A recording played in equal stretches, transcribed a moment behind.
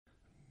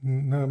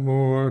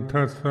Namo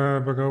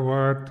tassa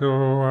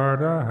bhagavato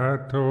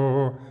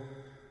arahato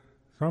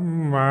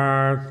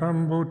samma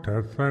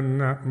sambuddhassa.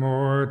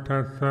 Namo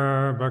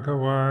tassa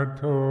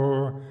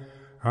bhagavato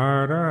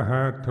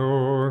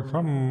arahato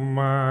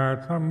samma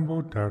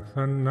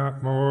sambuddhassa.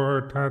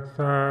 Namo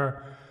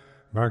tassa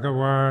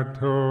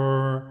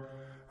bhagavato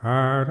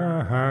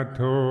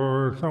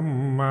arahato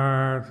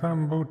samma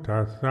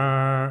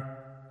sambuddhassa.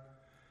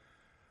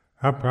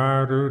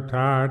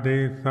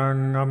 Aparutade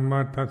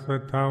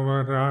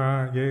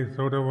sangammatasatavara ye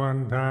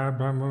sodavanta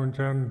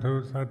bhamunjantu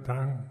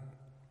satang.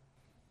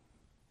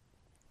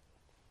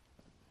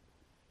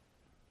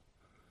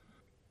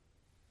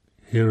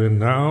 Here and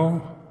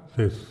now,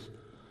 this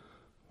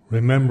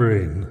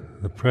remembering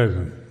the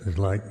present is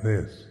like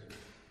this.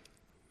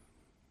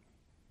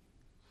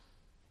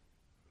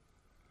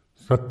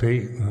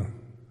 Sati,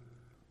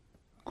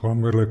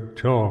 Kwamgalak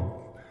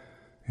Chok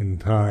in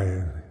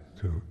Thai,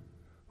 to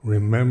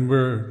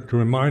remember, to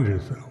remind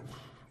yourself.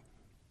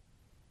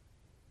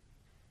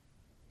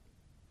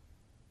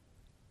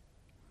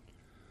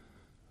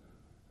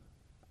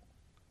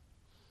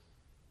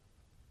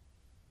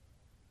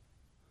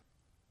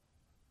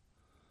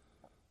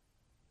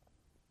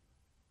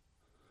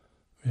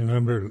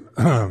 Remember,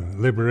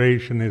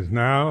 liberation is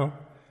now,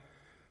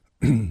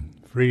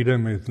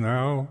 freedom is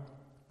now,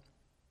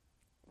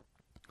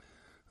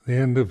 the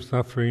end of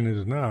suffering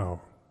is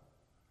now,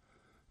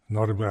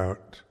 not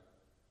about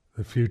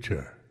the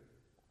future.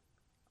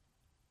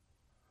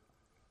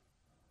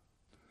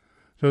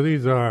 So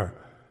these are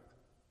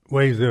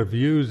ways of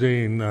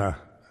using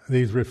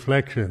these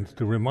reflections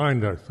to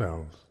remind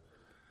ourselves,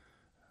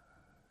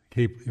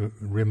 keep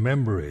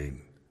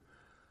remembering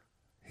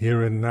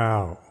here and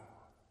now.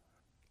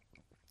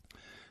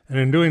 And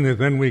in doing this,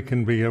 then we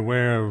can be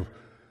aware of,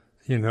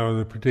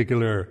 the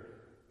particular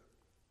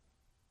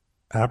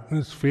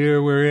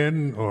atmosphere we're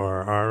in,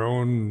 or our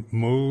own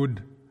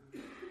mood,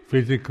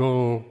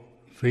 physical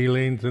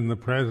feelings in the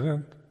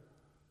present.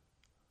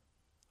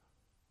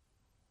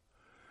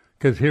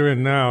 Because here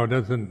and now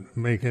doesn't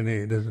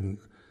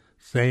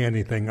say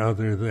anything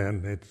other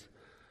than it's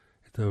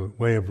a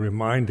way of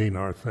reminding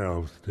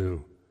ourselves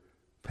to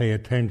pay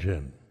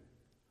attention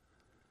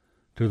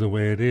to the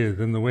way it is.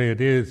 And the way it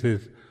is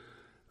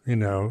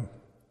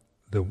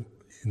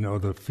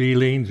the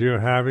feelings you're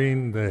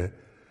having,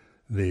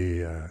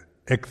 the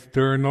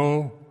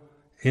external,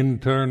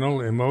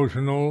 internal,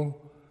 emotional,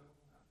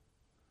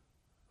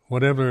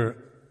 whatever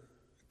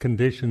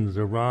conditions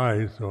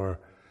arise or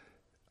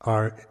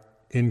are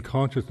in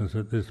consciousness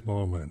at this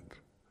moment.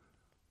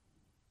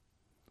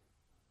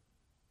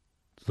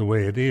 It's the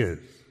way it is.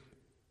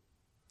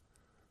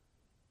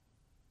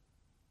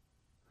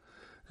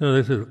 So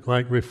this is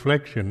like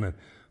reflection,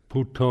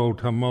 Putto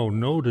Tammo,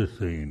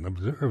 noticing,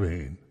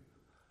 observing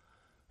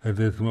at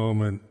this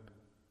moment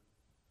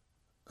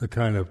the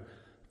kind of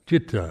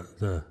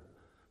citta,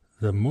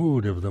 the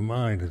mood of the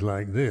mind is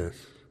like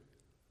this.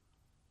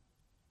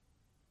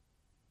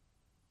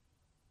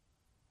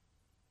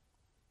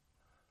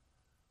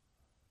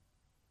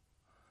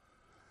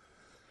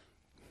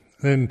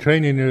 Then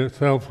training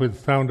yourself with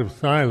sound of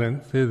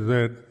silence is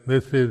that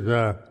this is,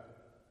 I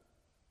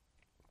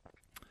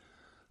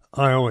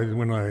always,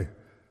 when I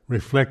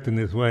reflect in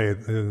this way,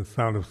 the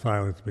sound of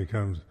silence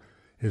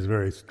is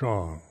very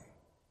strong.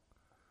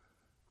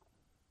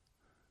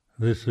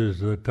 This is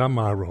the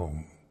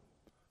Dhammarom,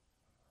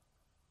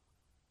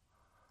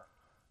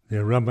 the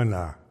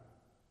aramana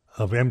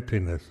of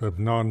emptiness, of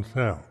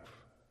non-self.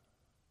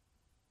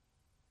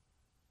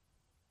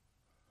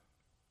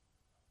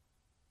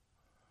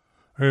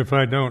 Or if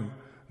I don't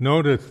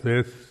notice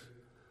this,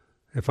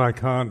 if I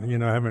can't,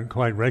 haven't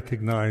quite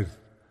recognized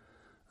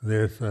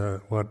this,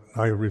 what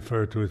I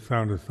refer to as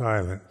sound of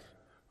silence,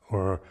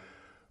 or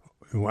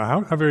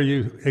however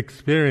you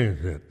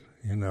experience it,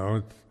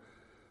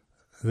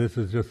 this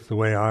is just the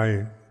way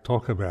I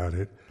talk about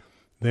it,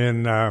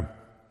 then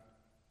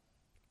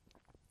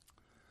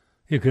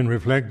you can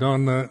reflect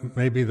on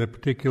maybe the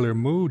particular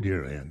mood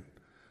you're in,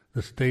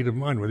 the state of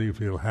mind, whether you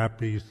feel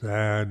happy,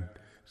 sad,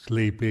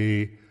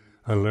 sleepy,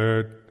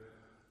 alert,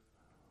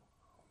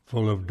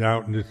 full of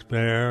doubt and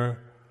despair,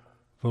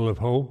 full of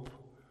hope,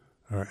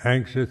 or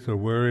anxious or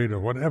worried or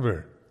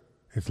whatever.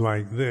 It's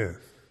like this.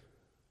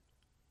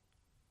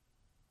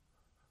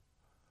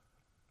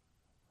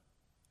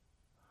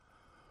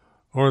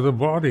 Or the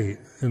body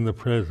in the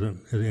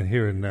present, in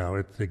here and now,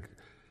 it's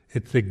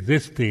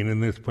existing in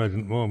this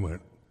present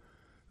moment.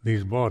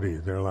 These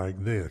bodies are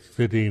like this.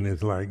 Sitting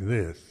is like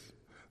this.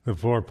 The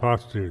four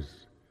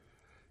postures.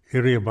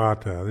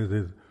 Iryabhata, this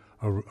is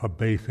a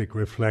basic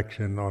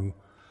reflection on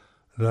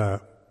the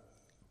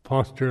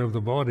posture of the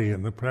body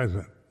in the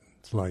present.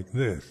 It's like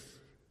this.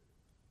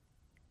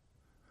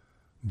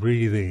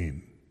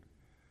 Breathing.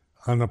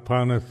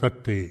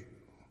 Anapanasati.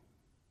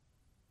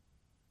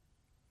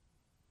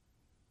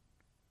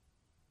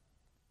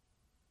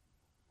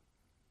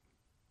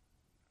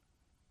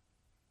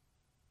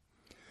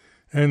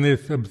 And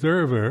this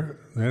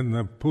observer, then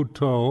the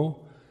Putto,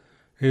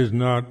 is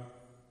not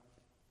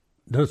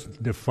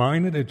doesn't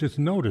define it, it just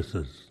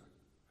notices.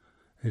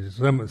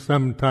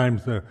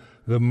 Sometimes the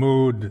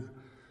mood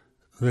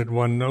that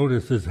one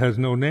notices has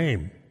no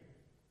name.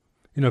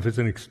 If it's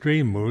an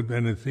extreme mood,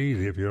 then it's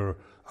easy. If you're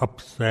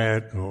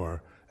upset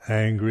or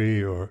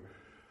angry or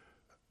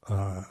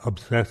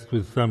obsessed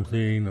with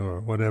something or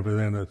whatever,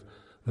 then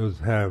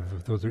those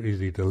are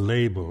easy to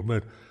label.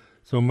 But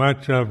so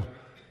much of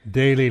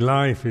daily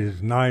life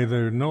is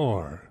neither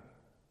nor.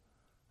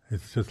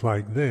 It's just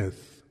like this,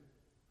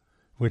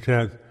 which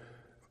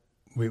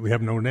we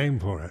have no name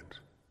for it.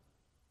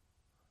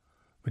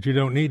 But you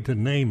don't need to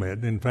name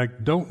it. In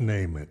fact, don't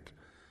name it.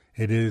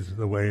 It is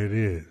the way it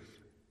is.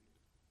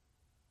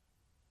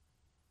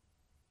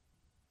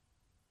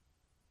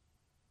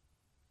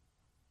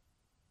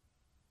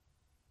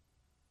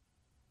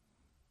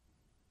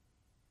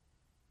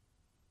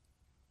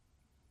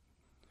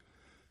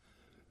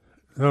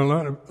 So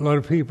a lot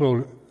of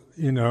people,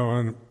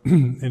 and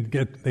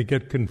they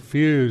get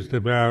confused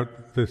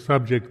about the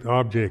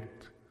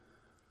subject-object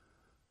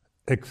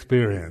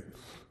experience.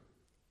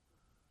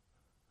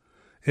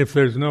 If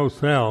there's no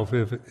self,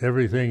 if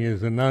everything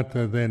is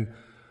anatta, then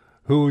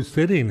who's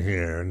sitting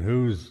here and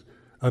who's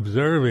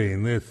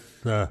observing this,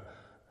 the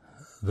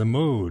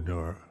mood,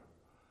 or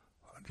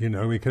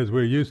because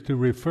we're used to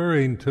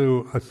referring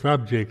to a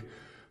subject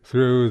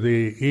through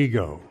the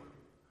ego.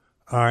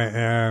 I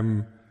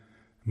am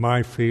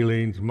my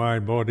feelings, my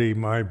body,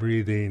 my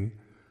breathing,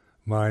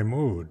 my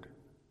mood.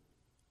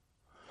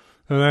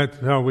 So that's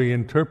how we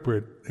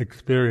interpret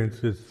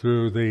experiences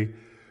through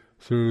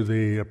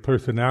the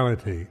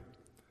personality,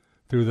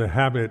 through the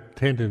habit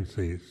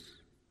tendencies,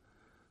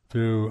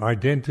 through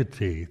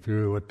identity,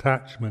 through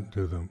attachment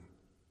to them.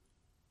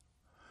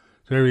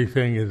 So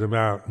everything is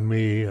about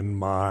me and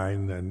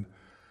mine and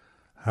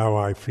how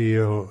I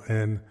feel,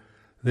 and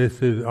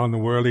this is, on the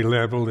worldly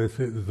level, this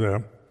is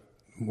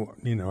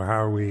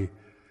how we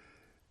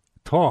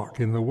talk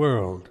in the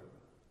world.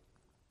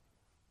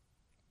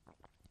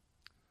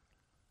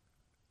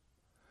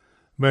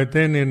 But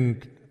then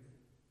in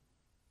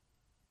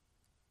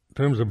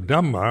terms of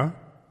Dhamma,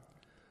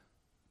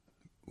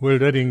 we're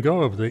letting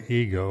go of the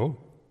ego.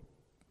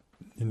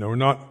 We're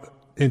not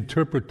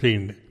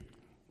interpreting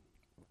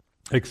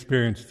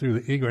experience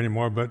through the ego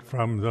anymore, but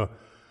from the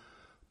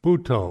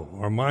Buddho,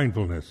 or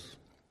mindfulness,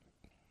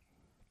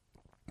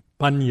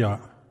 Panya,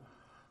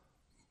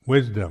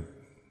 wisdom.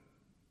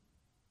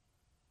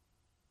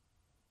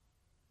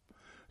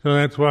 So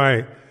that's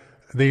why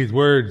these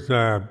words,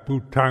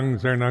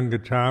 Bhutang Saranam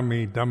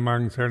Gacchami,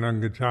 Dhammang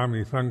Saranam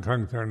Gacchami,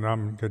 Sanghang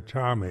Saranam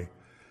Gacchami,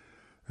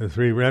 the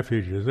three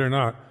refuges, they're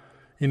not,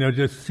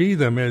 just see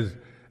them as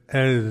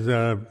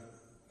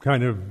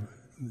kind of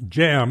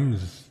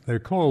gems. They're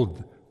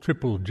called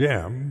triple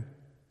gem.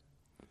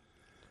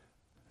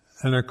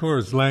 And of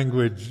course,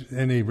 language,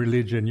 any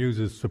religion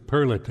uses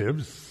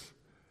superlatives.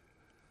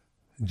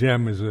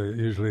 Gem is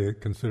usually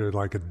considered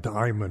like a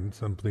diamond,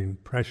 something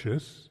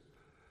precious.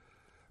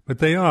 But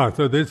they are.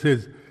 So this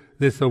is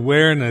this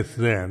awareness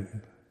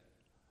then.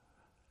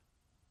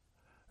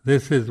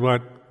 This is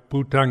what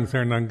Bhutang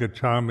Saranam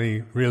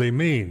Gacchami really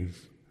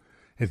means.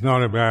 It's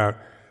not about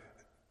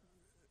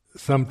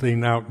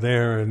something out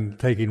there and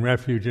taking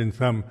refuge in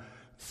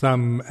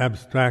some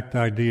abstract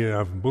idea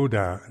of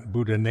Buddha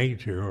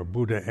nature or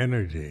Buddha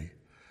energy.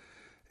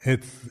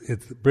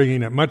 It's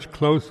bringing it much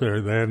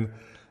closer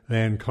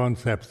than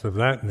concepts of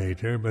that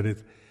nature, but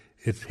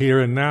it's here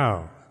and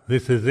now.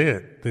 This is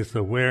it. This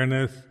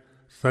awareness,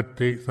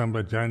 sati,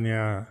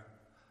 sampajanya,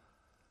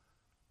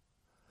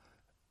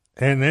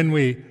 and then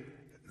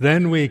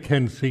we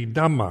can see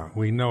Dhamma.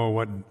 We know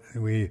what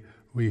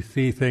we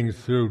see things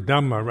through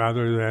Dhamma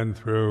rather than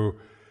through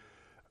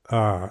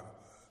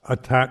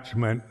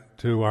attachment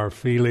to our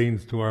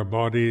feelings, to our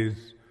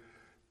bodies,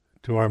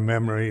 to our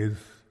memories.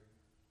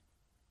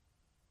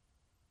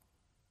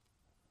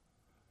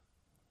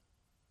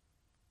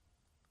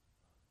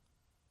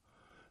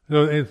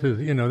 So this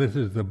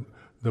is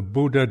the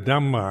Buddha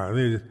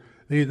Dhamma.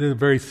 These are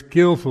very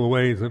skillful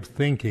ways of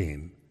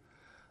thinking,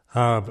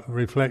 of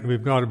reflect.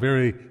 We've got a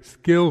very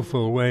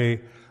skillful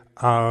way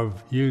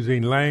of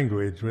using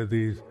language with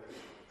these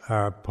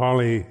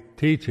Pali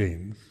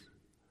teachings.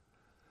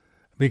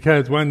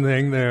 Because one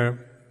thing, they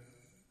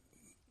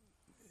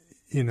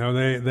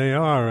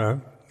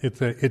are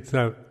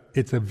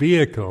it's a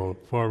vehicle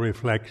for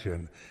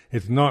reflection.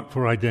 It's not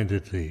for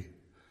identity.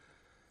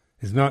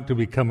 It's not to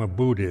become a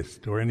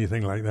Buddhist or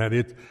anything like that.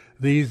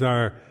 These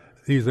are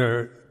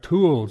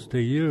tools to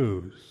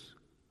use,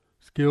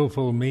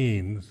 skillful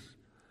means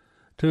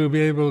to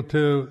be able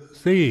to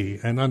see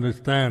and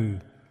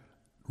understand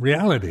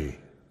reality,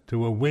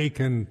 to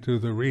awaken to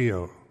the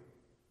real.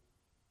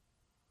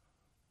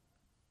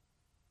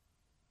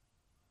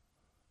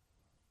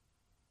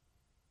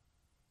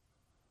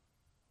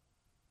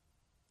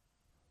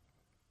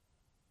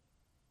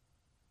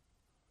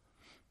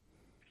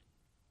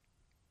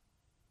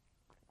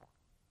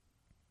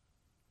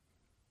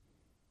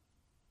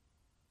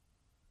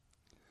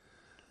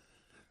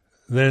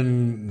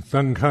 Then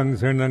Sanghang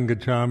Saranang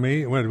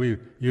Gacchami, well, we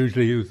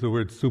usually use the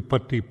word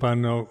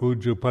Supatipanno,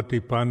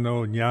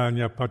 Ujjupatipanno,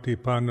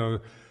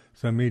 Jnanapatipanno,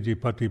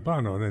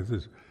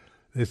 Samijjipatipanno.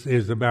 This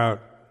is about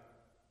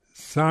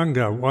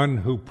Sangha, one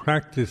who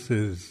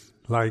practices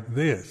like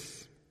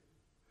this.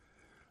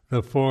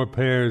 The 4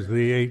 pairs,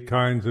 the 8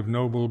 kinds of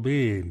noble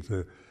beings.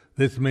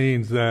 This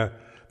means that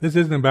this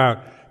isn't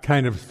about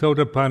kind of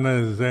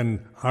Sotapannas and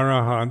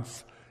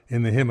Arahants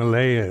in the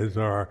Himalayas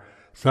or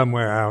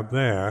somewhere out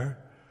there,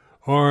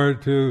 or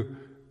to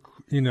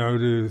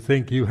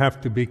think you have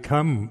to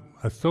become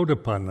a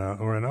Sotapanna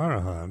or an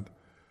Arahant.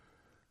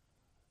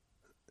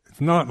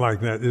 It's not like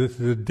that. This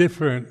is a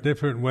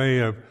different way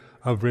of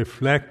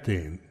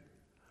reflecting.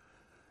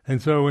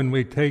 And so when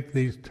we take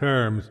these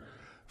terms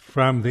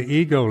from the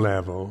ego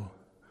level,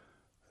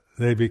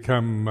 they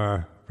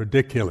become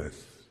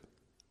ridiculous.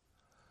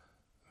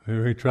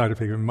 We try to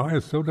figure, am I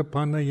a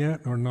Sotapanna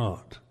yet or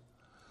not?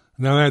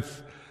 Now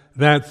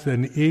that's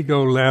an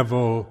ego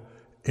level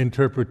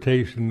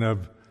interpretation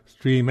of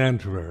stream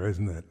enterer,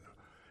 isn't it?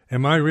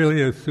 Am I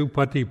really a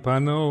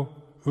Supatipanno,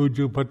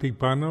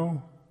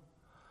 Ujjupatipanno?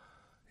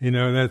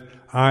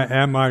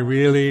 Am I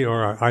really,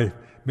 or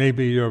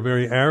maybe you're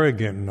very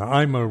arrogant,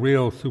 I'm a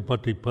real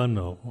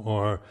Supatipanno,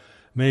 or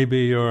maybe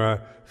you're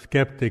a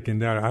skeptic in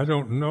that. I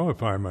don't know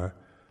if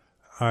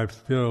I've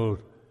still,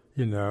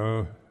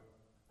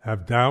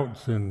 have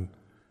doubts and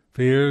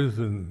fears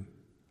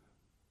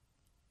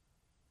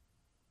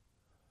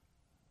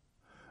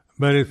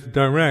but it's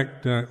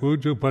direct.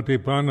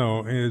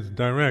 Ujjupatipanno is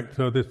direct,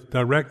 so this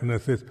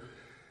directness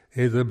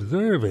is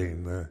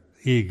observing the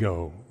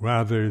ego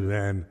rather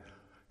than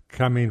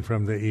coming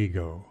from the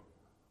ego.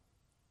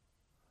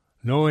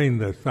 Knowing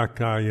the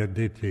Sakkaya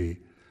Ditthi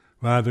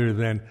rather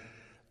than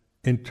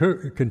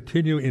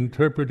continue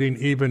interpreting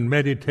even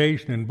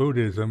meditation in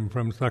Buddhism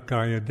from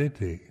Sakkaya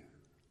Ditthi.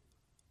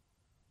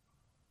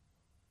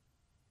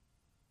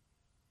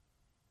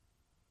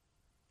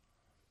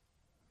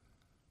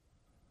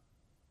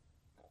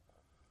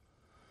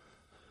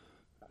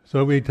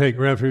 So we take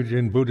refuge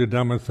in Buddha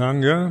Dhamma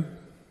Sangha.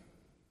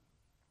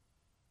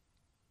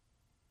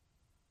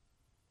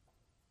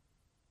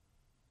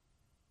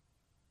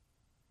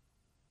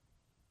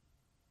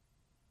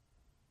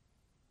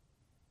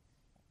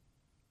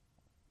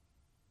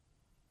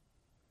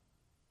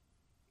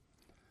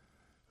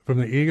 From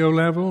the ego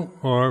level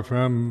or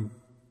from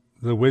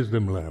the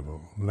wisdom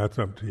level? And that's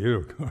up to you,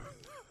 of course.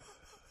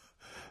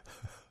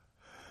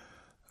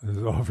 Just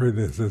offer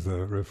this as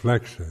a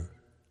reflection.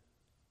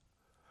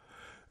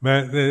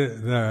 But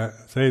the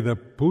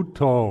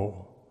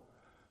Bhutto,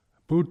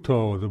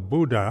 the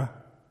Buddha,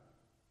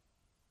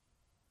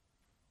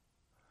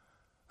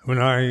 when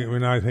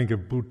I think of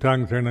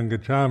Bhutang Saranang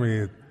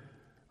Gacchami,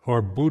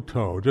 or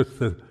Bhutto, just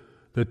the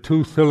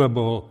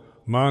 2-syllable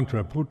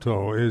mantra,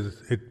 Bhutto,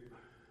 is it.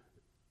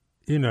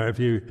 If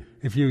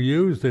you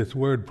use this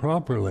word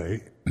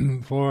properly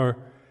for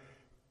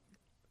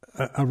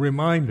a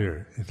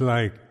reminder, it's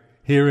like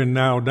here and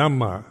now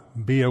Dhamma,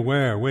 be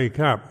aware, wake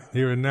up,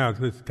 here and now. It's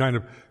this kind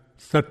of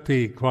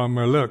sati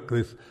kwamarluk,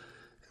 this,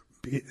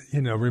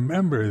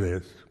 remember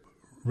this.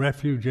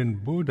 Refuge in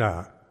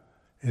Buddha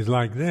is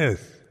like this.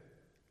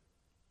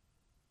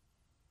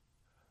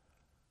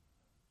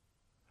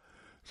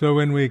 So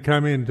when we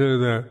come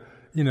into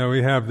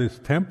we have this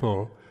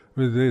temple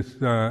with this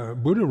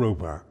Buddha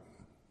Rupa.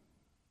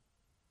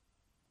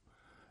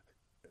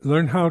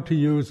 Learn how to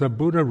use a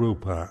Buddha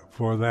Rupa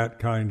for that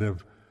kind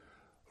of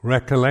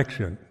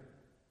recollection.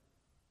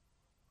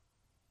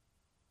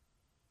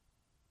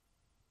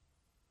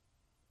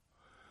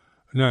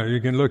 No,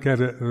 you can look at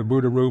it, the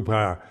Buddha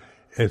Rupa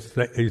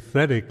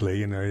aesthetically,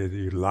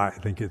 you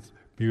think it's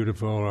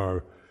beautiful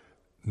or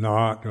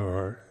not,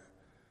 or,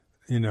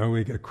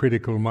 a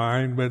critical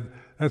mind, but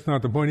that's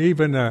not the point.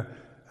 Even a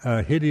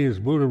hideous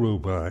Buddha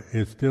Rupa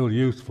is still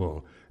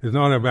useful. It's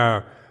not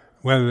about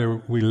whether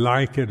we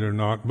like it or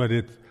not, but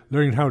it's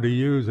learning how to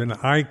use an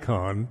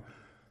icon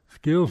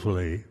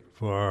skillfully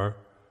for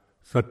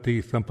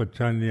sati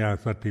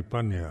sampajanya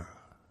satipanya.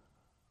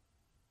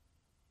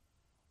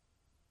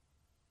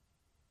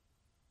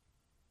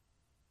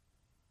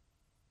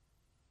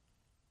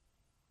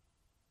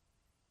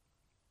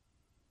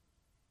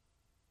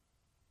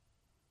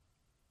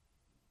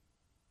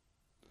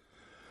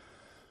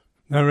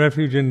 Now,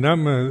 refuge in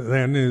Dhamma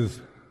then is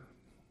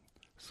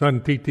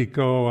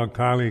santitiko,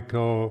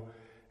 akaliko,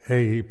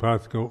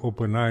 ehipasko,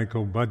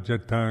 upanayiko,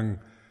 bhajatang,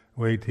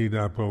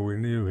 vetidapo,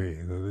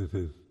 vinyuhi. So this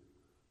is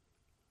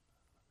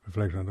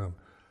reflection on Dhamma.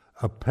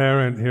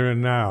 Apparent here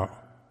and now,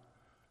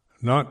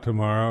 not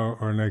tomorrow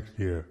or next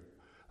year.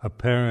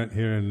 Apparent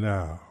here and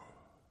now.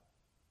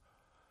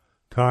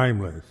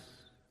 Timeless.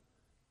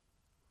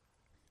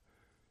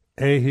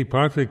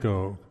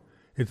 Ehipasko,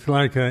 it's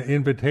like an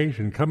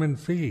invitation, come and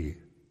see.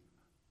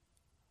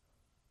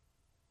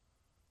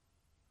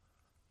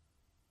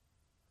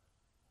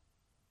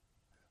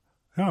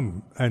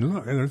 Come and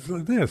look, and it's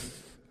like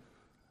this,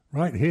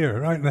 right here,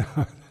 right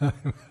now.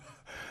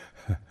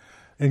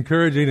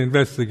 Encouraging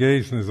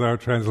investigation is our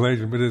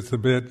translation, but it's a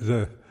bit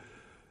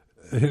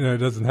it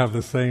doesn't have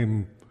the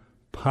same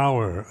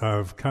power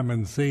of come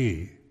and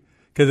see,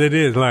 because it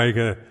is like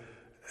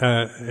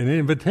an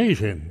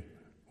invitation.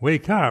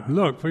 Wake up,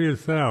 look for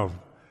yourself,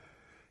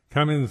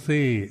 come and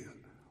see,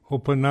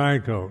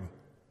 opanaiko.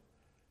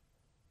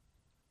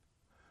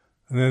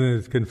 And then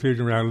there's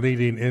confusion around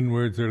leading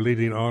inwards or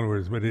leading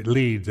onwards, but it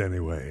leads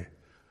anyway.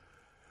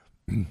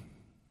 I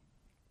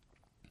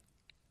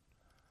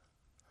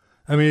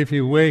mean, if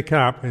you wake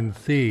up and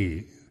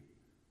see,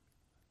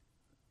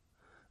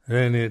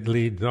 then it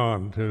leads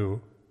on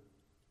to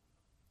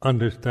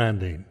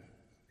understanding,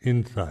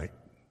 insight.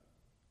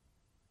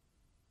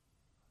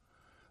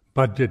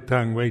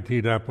 Pajitang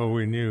Vaitidapo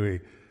Vinui.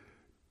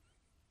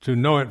 To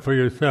know it for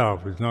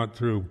yourself is not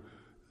through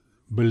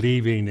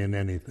believing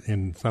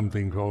in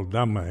something called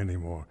Dhamma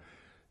anymore.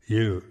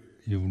 You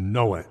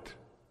know it.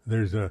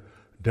 There's a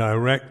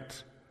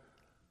direct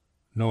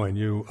knowing.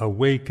 You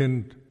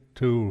awakened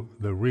to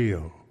the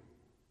real.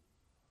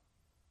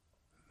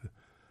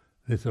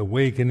 This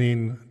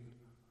awakening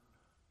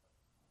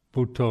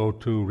Buddho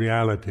to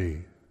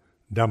reality,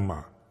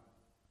 Dhamma.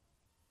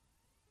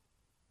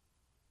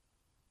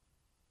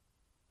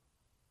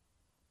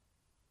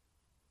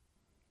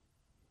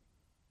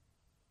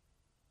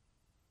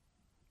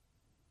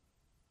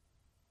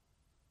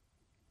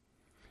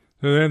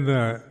 So then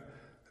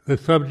the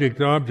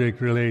subject-object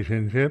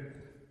relationship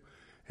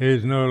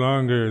is no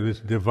longer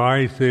this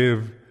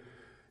divisive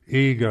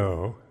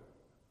ego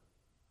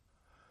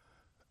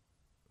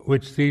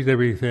which sees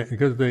everything,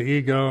 because the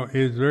ego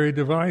is very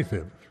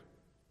divisive.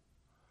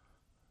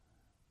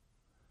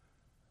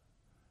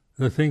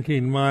 The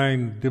thinking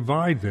mind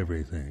divides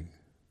everything.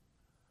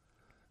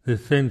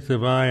 This sense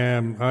of I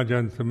am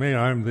Ajahn Sumedho,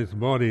 I'm this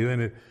body,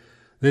 then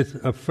this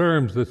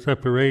affirms the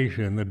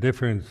separation, the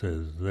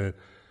differences that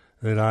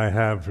I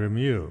have from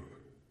you.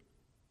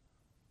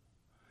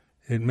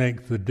 It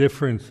makes the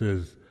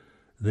differences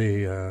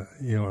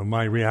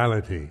my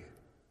reality.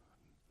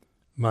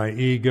 My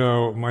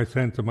ego, my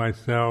sense of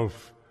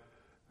myself,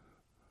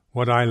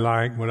 what I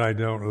like, what I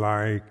don't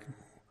like,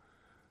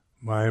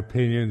 my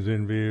opinions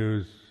and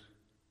views,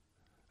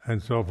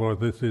 and so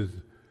forth. This is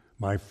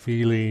my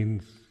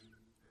feelings.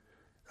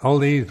 All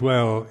these,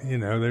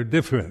 they're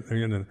different.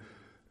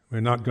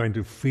 We're not going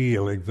to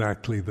feel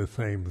exactly the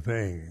same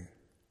thing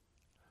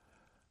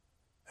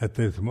at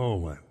this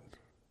moment.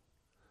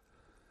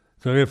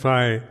 So if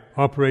I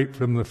operate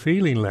from the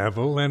feeling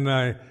level,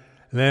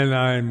 then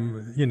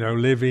I'm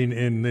living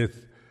in this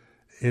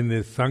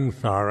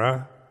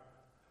samsara,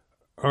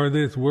 or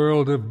this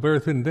world of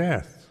birth and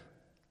death,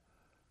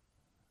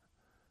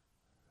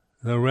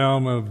 the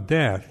realm of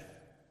death.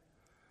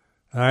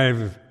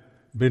 I've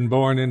been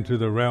born into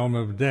the realm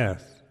of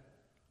death,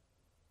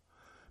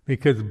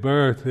 because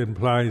birth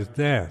implies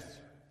death.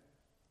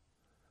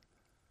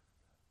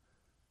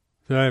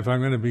 So if I'm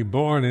going to be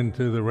born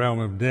into the realm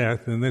of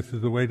death, then this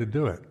is the way to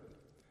do it.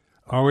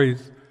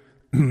 Always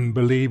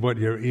believe what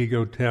your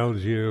ego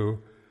tells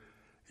you,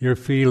 your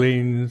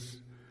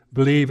feelings,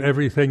 believe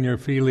everything your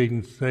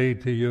feelings say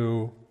to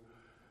you,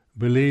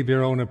 believe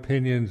your own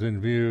opinions and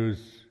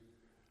views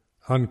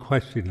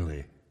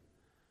unquestioningly.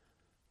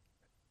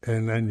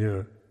 And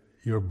then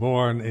you're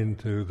born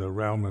into the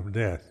realm of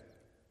death.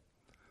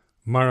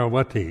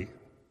 Maravati.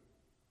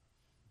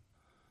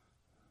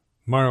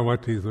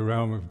 Maravati is the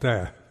realm of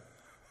death.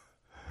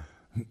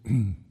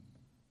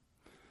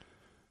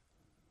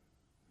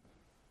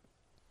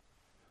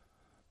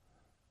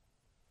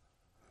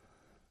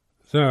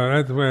 So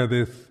that's where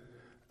this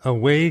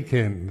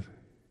awakened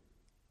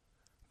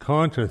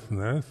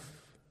consciousness,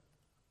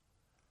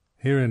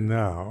 here and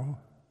now,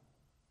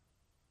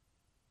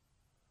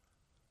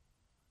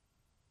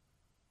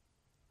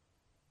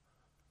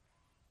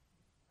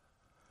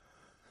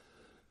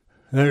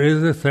 there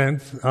is a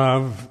sense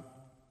of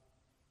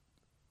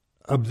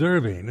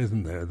observing,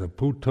 isn't there? The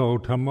Buddho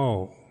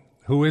Tammo.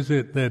 Who is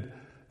it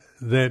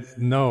that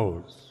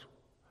knows?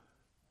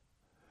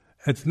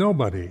 It's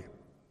nobody.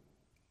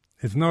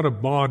 It's not a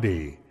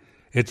body.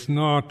 It's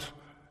not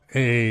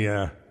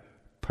a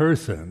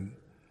person.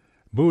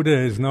 Buddha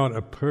is not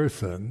a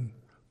person.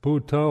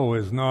 Buddho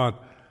is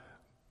not.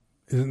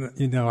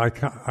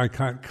 I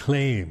can't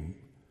claim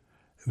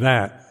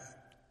that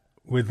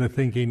with the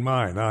thinking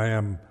mind. I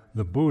am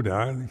the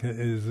Buddha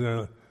is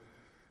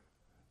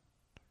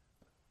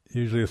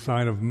usually a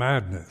sign of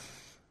madness.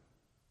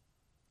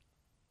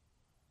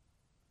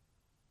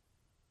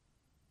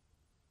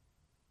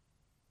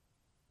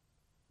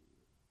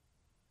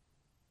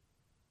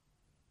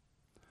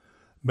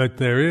 But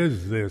there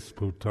is this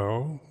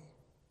Buddho,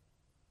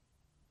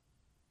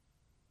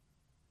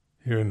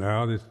 here and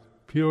now, this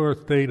pure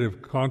state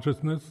of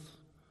consciousness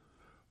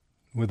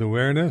with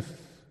awareness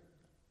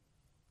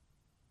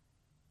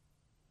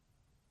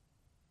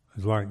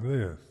is like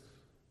this.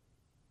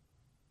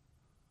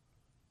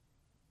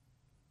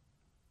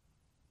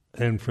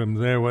 And from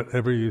there,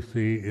 whatever you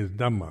see is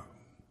Dhamma.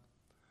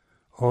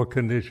 All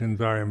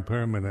conditions are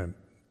impermanent.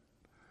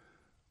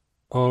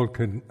 All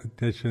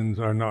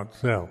conditions are not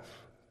self.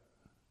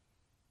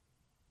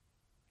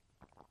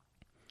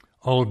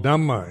 all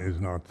Dhamma is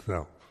not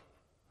self.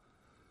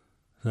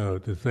 So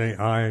to say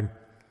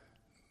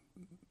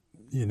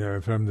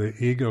from the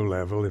ego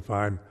level, if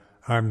I'm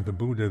the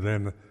Buddha,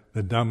 then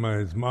the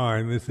Dhamma is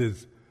mine. This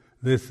is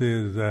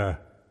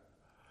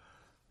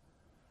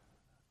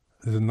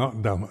not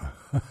Dhamma.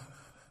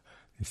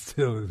 It's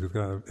still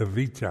kind of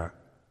avijja.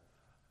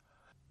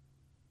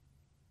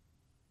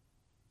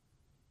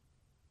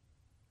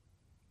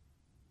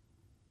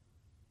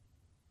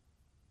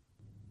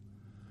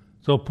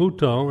 So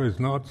Bhutto is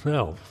not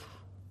self.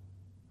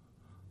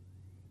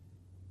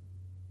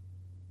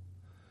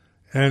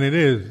 And it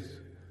is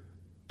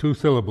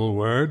two-syllable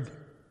word,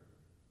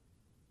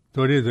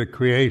 so it is a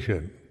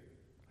creation.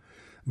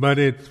 But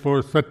it's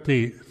for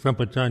sati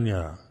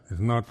sampajanya,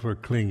 it's not for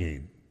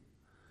clinging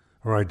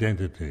or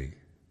identity.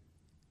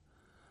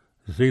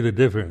 You see the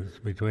difference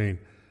between,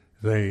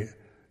 say,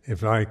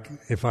 if I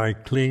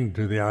cling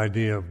to the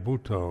idea of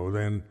Bhutto,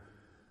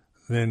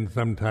 then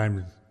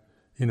sometimes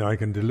I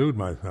can delude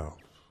myself.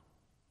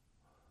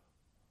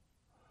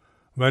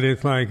 But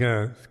it's like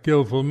a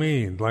skillful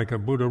means, like a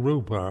Buddha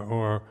Rupa,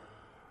 or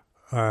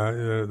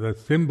the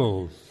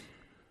symbols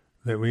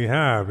that we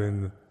have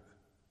in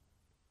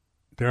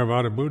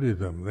Theravada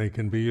Buddhism. They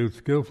can be used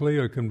skillfully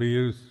or can be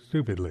used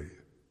stupidly.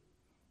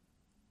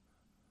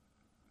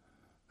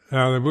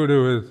 Now the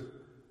Buddha is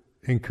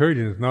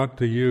encouraging us not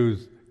to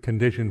use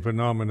conditioned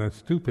phenomena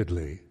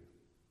stupidly.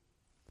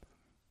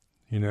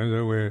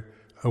 That we're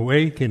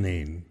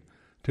awakening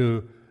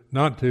to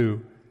not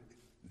to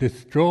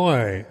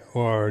destroy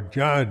or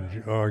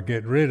judge or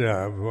get rid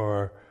of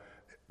or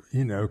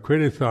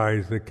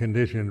criticize the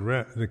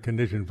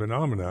conditioned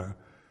phenomena,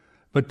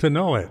 but to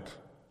know it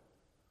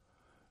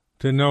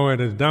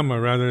as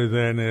Dhamma rather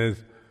than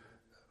as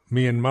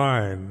me and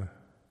mine.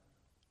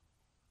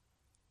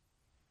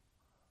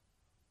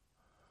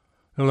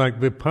 So like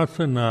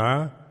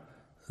vipassana,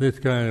 this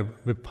kind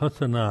of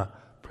vipassana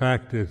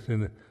practice,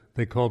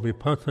 they call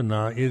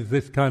vipassana, is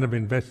this kind of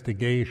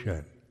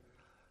investigation.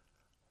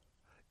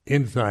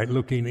 Insight,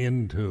 looking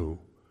into,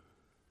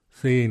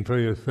 seeing for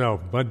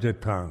yourself,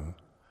 bhajatang.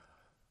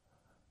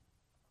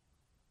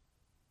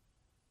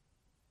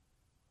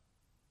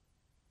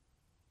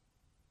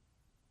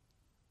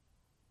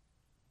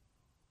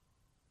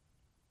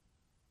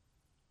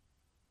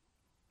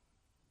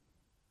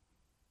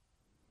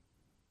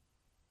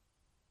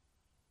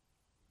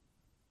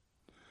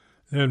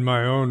 In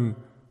my own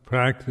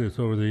practice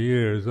over the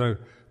years, I've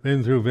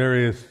been through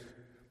various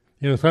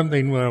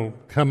something will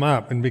come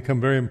up and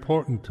become very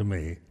important to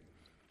me.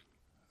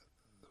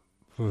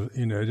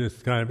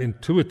 Just kind of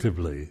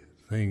intuitively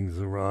things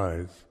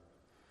arise.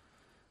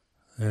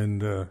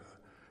 And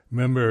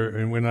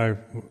remember,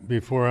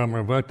 before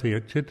Amaravati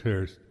at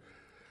Chithurst,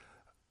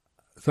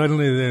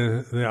 suddenly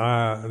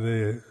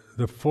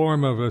the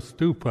form of a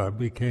stupa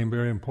became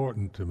very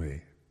important to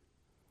me.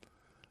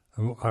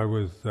 I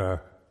was,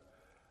 the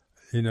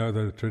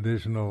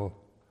traditional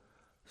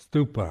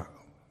stupa,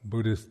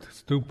 Buddhist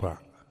stupa.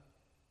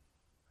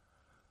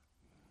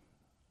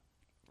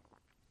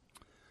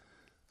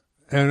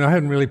 And I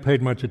hadn't really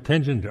paid much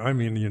attention to.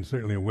 You're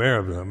certainly aware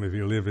of them if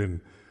you live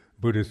in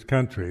Buddhist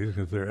countries,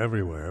 because they're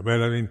everywhere. But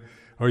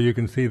or you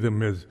can see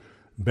them as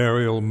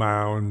burial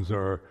mounds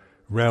or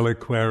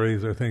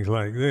reliquaries or things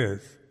like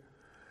this.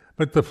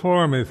 But the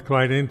form is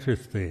quite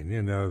interesting.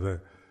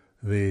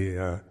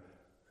 The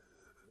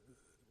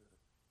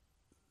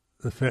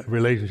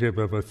relationship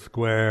of a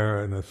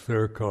square and a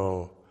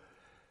circle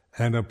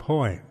and a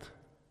point,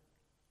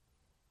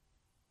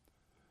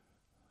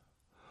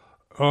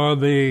 or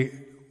the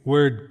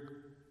word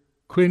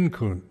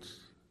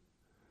quincunx,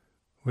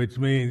 which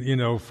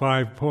means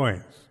 5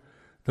 points.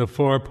 The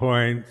 4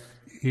 points,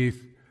 east,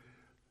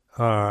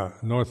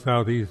 north,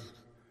 south, east,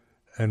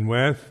 and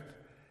west,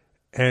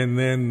 and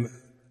then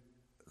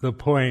the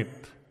point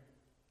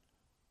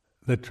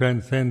that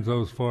transcends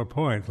those 4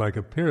 points, like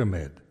a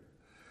pyramid.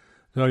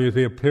 So you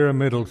see a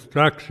pyramidal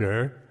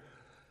structure.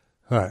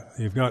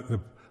 You've got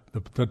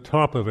the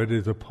top of it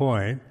is a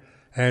point,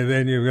 and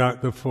then you've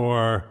got the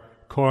 4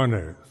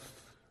 corners.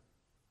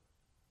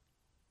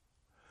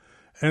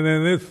 And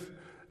then this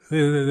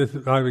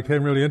I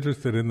became really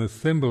interested in the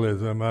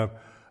symbolism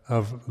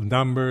of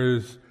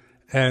numbers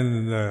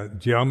and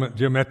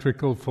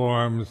geometrical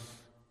forms.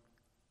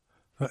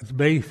 That's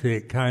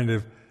basic kind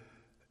of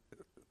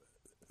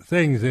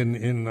things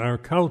in our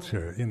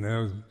culture.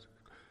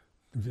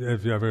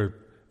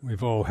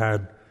 We've all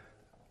had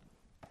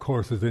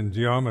courses in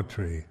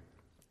geometry.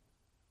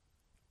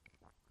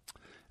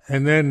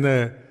 And then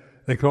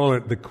they call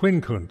it the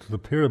quincunx, the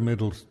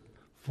pyramidal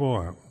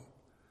form.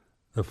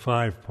 The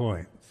 5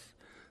 points.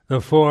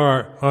 The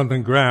 4 on the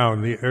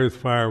ground, the earth,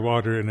 fire,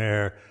 water, and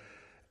air,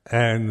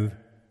 and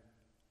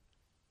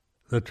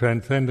the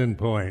transcendent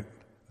point,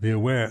 the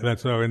aware.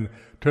 That's so in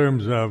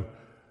terms of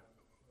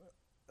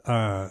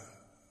the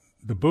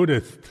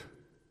Buddhist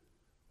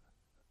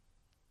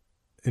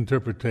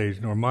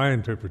interpretation, or my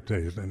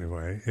interpretation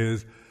anyway,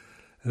 is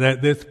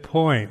that this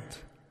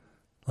point,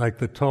 like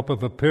the top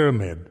of a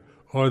pyramid,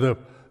 or the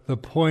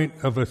point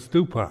of a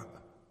stupa,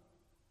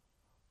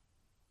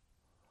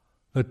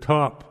 the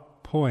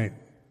top point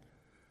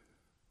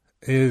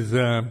is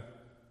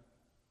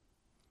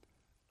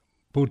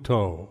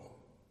Buddho.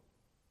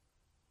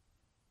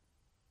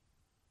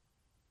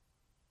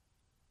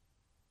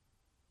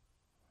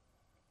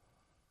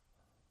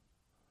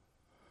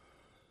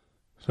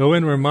 So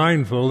when we're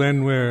mindful,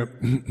 then we're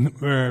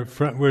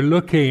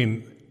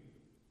looking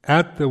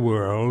at the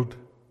world,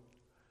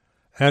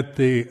 at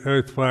the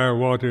earth, fire,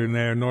 water, and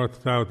air,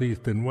 north, south,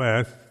 east, and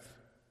west,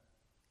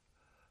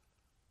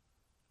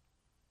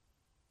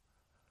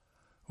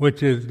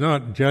 which is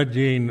not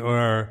judging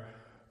or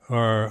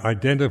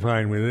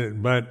identifying with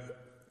it, but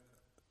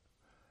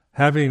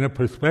having a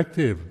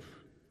perspective,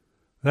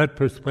 that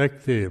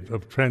perspective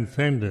of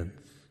transcendence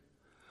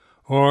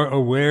or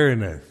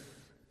awareness.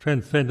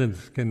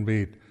 Transcendence can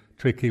be a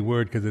tricky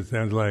word because it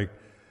sounds like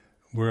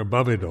we're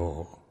above it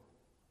all.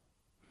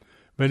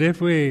 But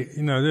if we,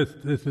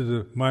 this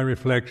is my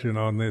reflection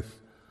on this,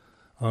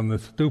 on the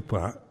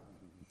stupa,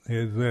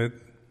 is that,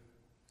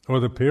 or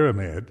the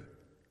pyramid,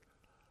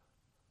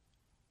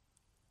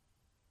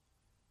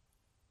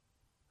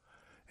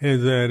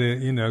 is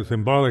that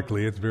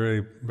symbolically it's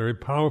very, very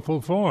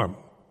powerful form.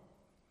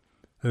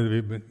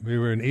 We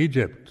were in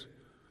Egypt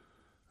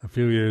a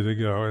few years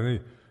ago, and you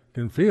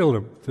can feel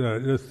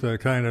the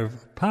kind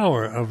of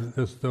power of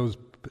those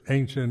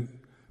ancient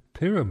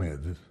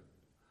pyramids,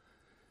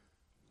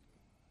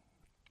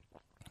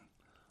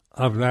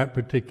 of that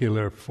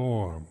particular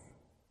form.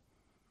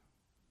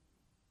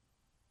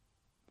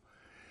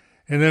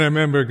 And then I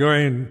remember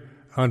going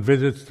on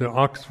visits to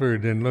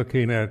Oxford and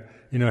looking at,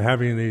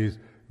 having these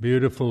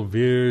beautiful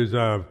views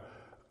of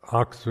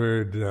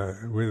Oxford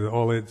with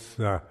all its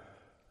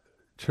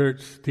church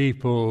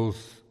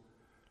steeples,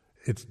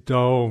 its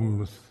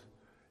domes,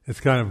 its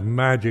kind of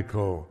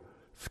magical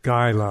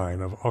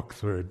skyline of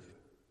Oxford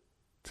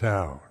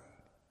town.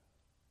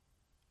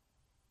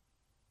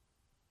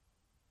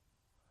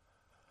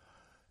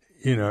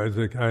 It's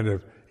a kind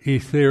of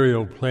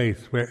ethereal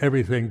place where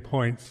everything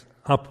points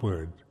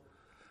upward.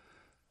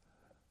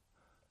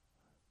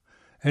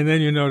 And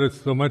then you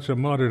notice so much of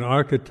modern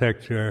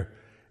architecture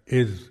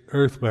is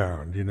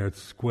earthbound.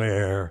 It's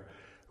square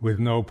with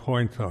no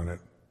points on it.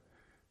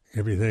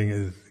 Everything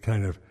is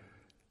kind of,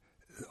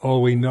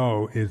 all we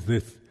know is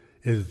this,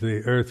 is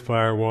the earth,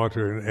 fire,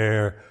 water, and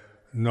air,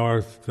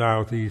 north,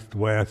 south, east,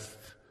 west,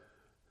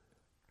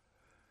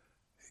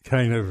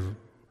 kind of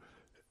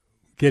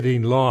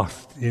getting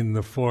lost in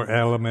the four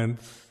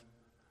elements,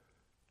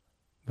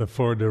 the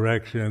four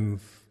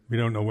directions. We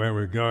don't know where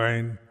we're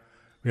going.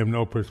 We have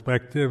no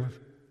perspective.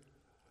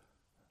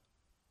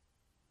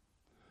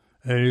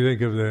 And you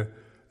think of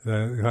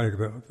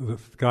the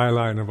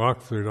skyline of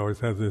Oxford always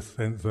has this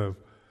sense of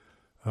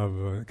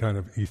a kind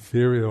of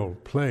ethereal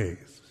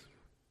place.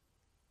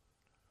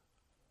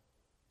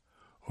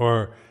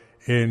 Or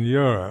in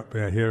Europe,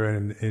 here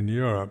in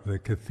Europe, the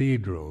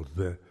cathedrals,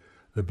 the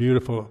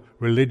beautiful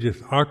religious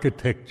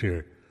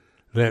architecture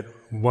that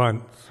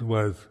once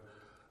was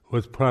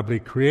probably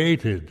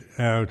created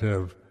out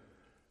of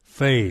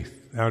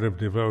faith, out of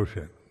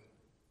devotion.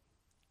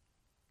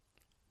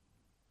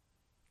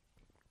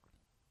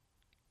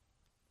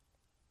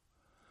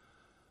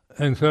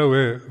 And so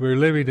we're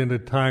living in a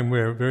time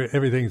where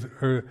everything's,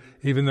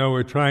 even though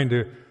we're trying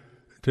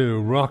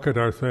to rocket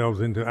ourselves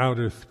into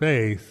outer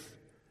space,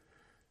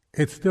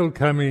 it's still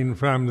coming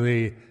from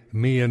the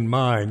me and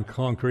mine,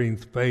 conquering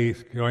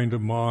space, going to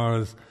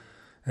Mars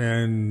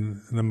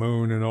and the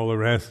moon and all the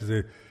rest of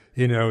it,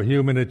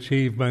 human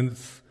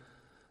achievements.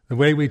 The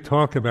way we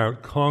talk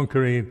about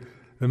conquering,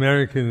 the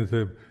Americans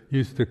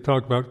used to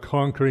talk about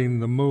conquering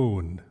the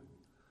moon.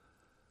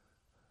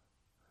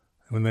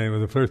 When they were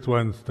the first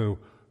ones to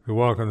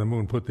walk on the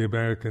moon, put the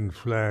American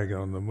flag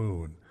on the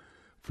moon.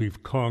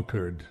 We've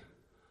conquered.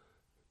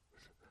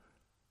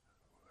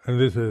 And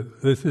this is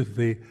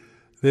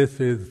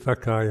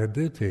Sakkaya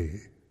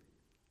Ditthi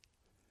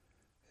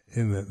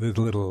in this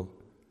little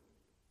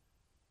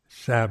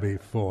shabby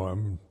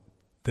form.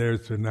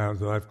 Dares to announce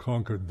that I've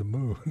conquered the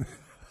moon.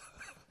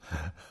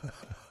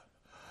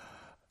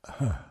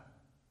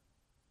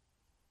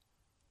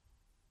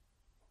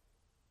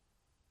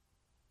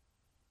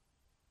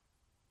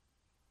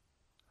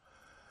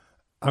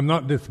 I'm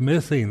not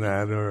dismissing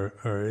that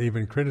or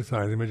even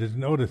criticizing, but just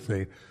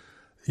noticing,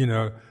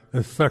 the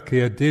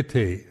Sakkaya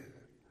Ditthi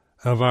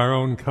of our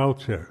own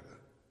culture,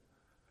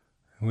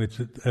 which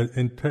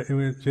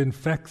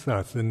infects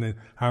us in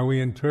how we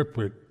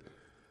interpret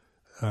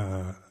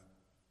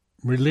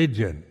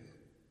religion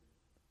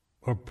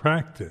or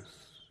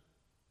practice,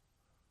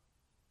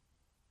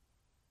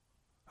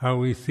 how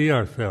we see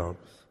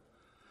ourselves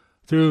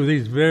through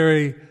these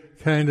very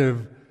kind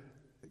of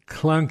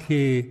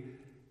clunky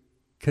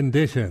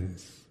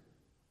conditions.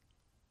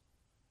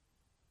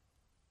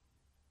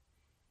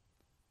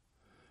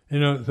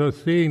 So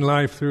seeing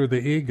life through the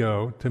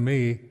ego, to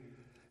me,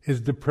 is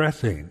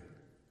depressing.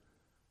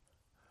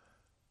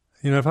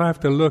 If I have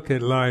to look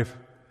at life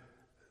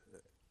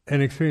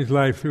and experience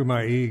life through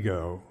my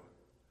ego,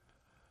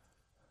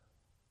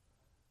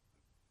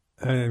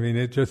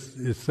 it just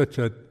is such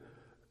a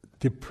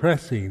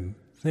depressing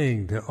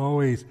thing to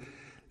always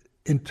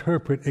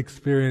interpret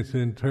experience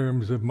in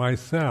terms of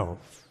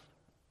myself.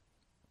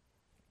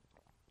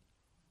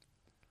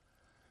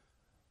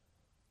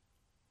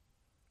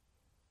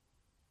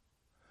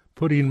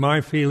 Putting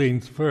my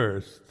feelings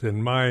first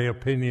and my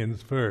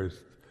opinions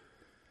first,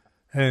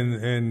 and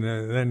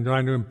then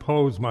trying to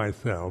impose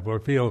myself or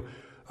feel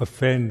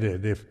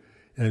offended if,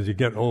 as you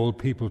get old,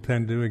 people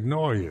tend to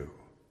ignore you.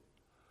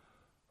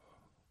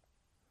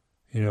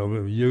 You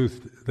know,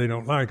 youth, they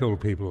don't like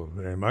old people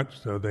very much,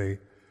 so they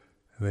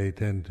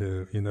tend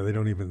to, they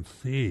don't even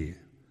see.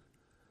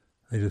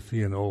 They just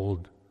see an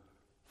old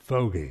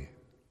fogey.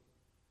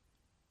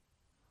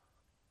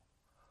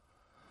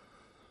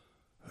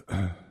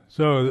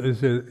 So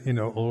this is,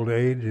 old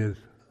age is,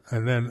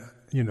 and then,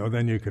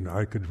 then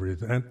I could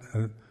resent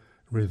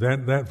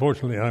that.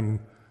 Fortunately,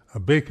 I'm a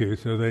bhikkhu,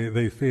 so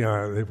they see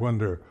they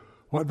wonder,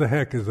 what the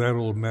heck is that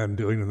old man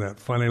doing in that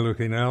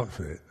funny-looking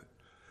outfit?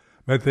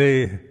 But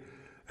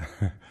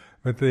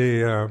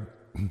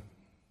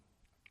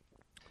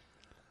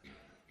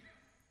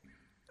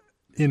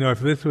if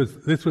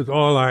this was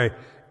all I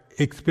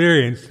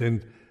experienced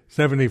in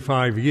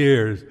 75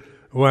 years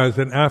was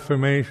an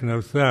affirmation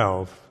of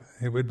self,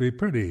 it would be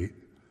pretty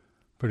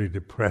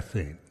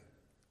depressing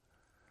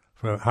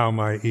for how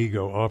my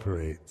ego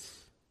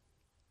operates.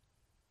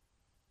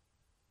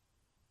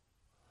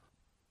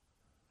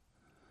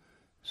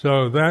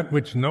 So that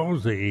which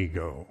knows the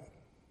ego,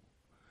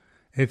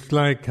 it's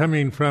like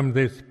coming from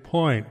this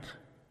point,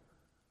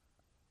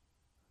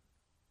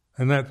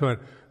 and that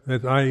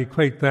I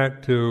equate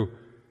that to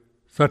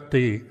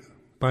sati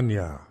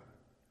panya,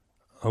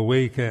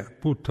 awaken,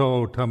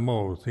 puto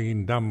tamo,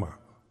 seeing Dhamma.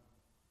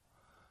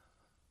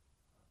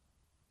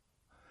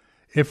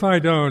 If I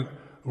don't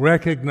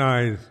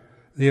recognize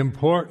the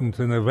importance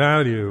and the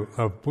value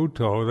of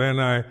puto, then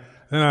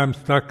I'm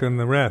stuck in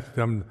the rest.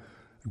 I'm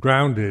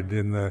grounded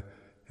in the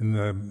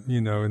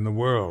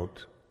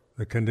world,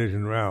 the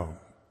conditioned realm,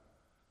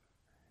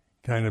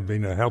 kind of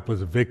being a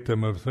helpless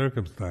victim of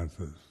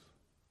circumstances,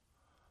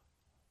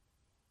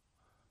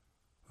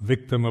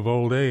 victim of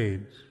old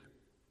age,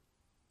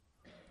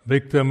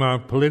 victim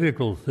of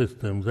political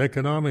systems,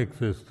 economic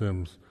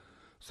systems,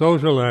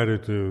 social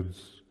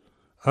attitudes,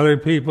 other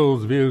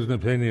people's views and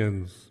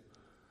opinions,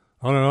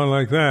 on and on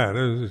like that.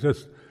 It's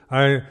just,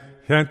 I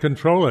can't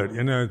control it,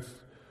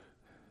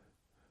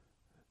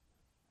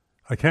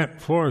 I can't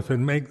force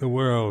and make the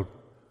world,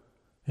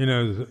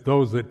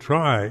 those that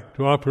try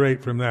to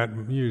operate from that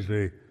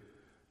usually,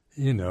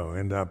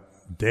 end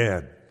up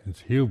dead.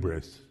 It's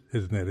hubris,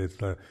 isn't it? It's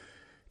a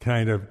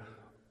kind of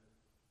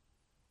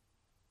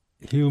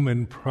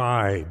human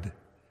pride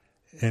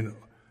and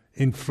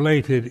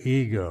inflated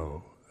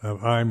ego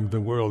of I'm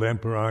the world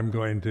emperor, I'm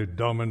going to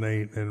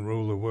dominate and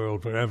rule the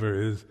world forever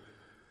is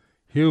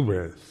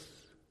hubris.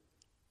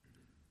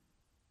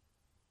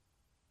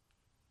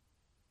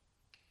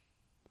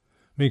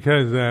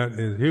 Because that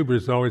is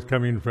hubris always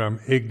coming from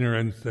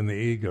ignorance and the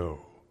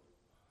ego.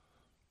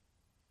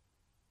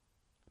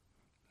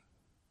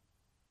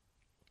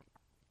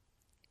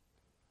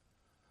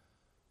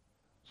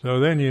 So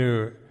then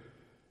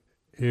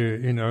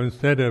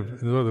instead of,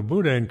 the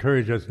Buddha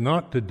encouraged us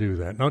not to do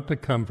that, not to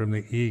come from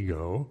the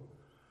ego,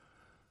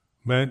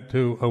 but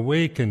to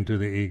awaken to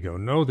the ego,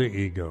 know the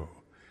ego.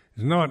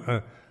 It's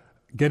not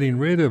getting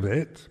rid of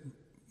it,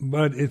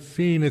 but it's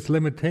seeing its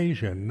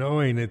limitation,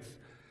 knowing it's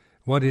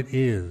what it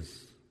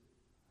is.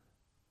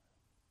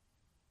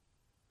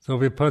 So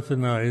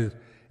Vipassana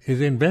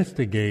is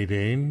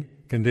investigating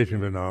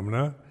conditioned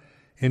phenomena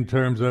in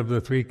terms of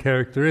the three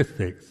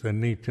characteristics,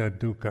 anicca,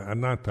 dukkha,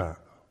 anatta.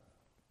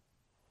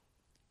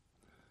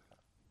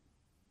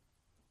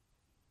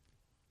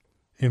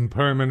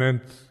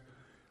 Impermanence,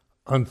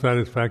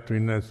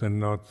 unsatisfactoriness, and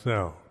not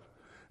self.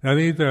 Now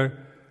these are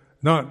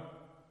not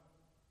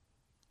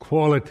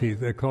qualities,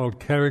 they're called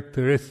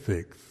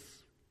characteristics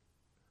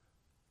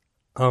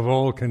of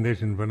all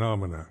conditioned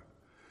phenomena.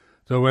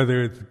 So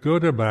whether it's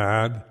good or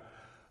bad,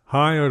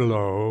 high or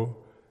low,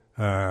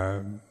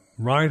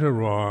 right or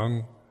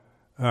wrong,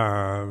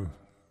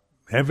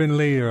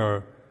 heavenly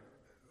or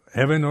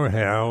heaven or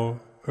hell,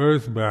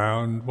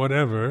 earthbound,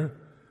 whatever,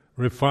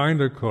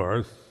 refined or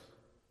coarse,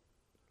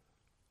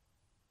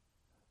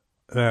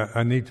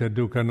 anicca,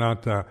 dukkha,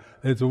 anatta,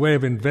 it's a way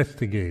of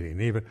investigating,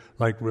 even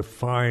like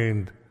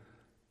refined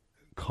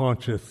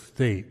conscious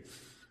states.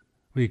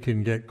 We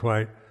can get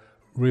quite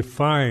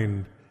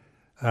refined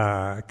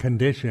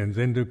conditions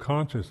into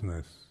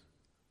consciousness.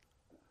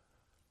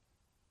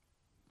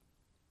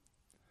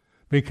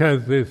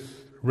 Because this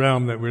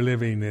realm that we're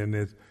living in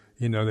is,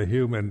 the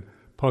human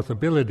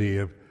possibility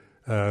of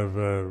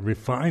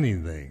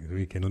refining things.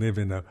 We can live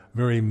in a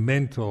very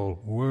mental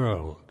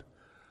world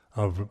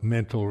of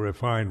mental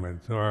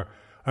refinements, or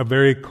a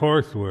very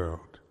coarse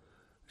world,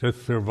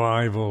 just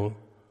survival,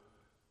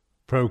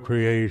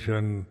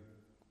 procreation,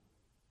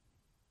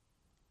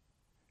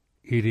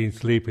 eating,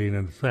 sleeping,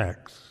 and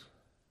sex.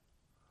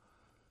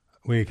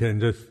 We can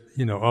just,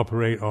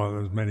 operate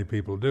on, as many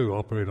people do,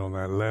 operate on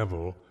that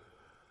level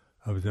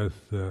of just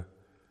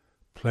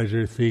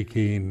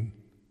pleasure-seeking,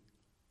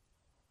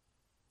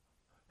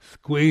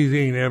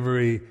 squeezing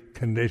every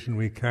condition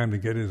we can to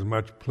get as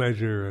much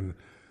pleasure and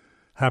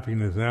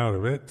happiness out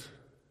of it.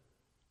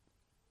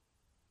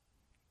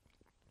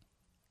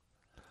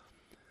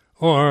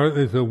 Or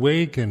there's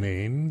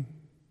awakening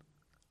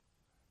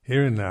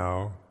here and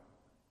now.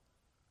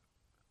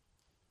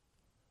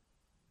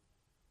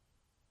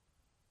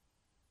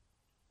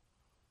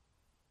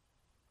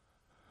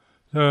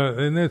 So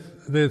in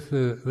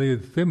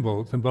these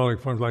symbols, symbolic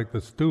forms like the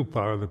stupa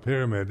or the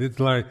pyramid, it's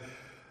like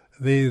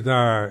these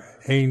are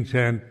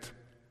ancient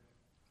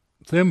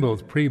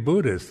symbols,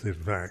 pre-Buddhist in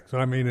fact. So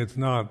I mean it's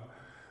not,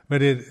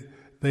 but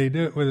they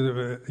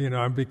do,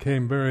 I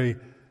became very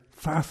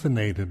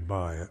fascinated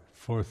by it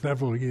for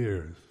several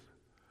years.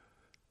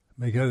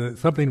 Because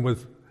something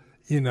was,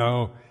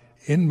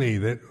 in me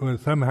that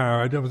was somehow,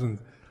 I wasn't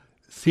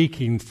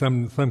seeking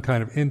some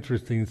kind of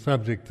interesting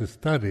subject to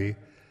study.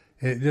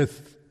 It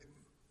just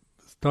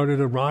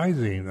started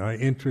arising.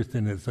 Interest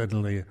in it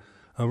suddenly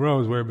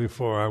arose, where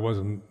before I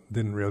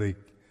didn't really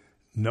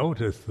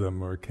notice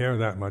them or care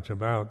that much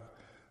about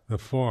the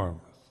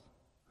forms.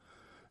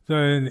 So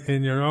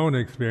in your own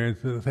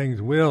experience,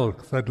 things will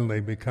suddenly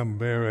become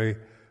very,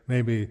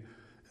 maybe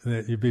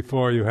that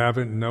before you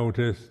haven't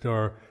noticed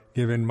or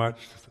given much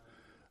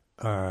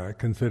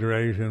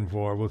consideration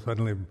for, will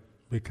suddenly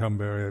become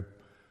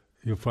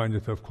you'll find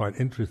yourself quite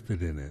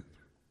interested in it.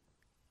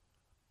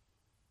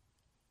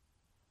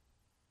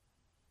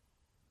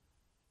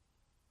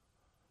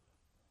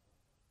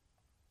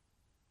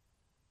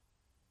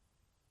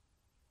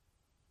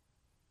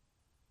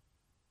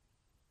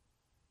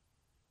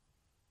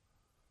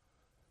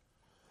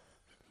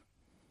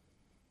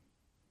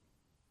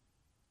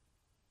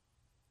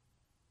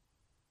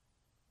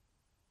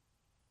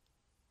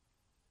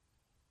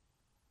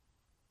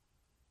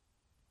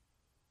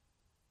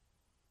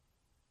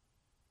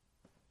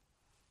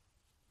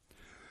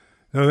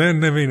 So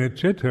then living at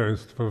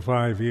Chithurst for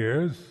 5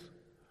 years,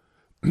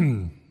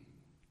 it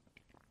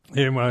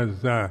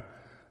was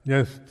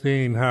just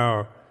seeing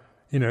how,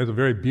 it's a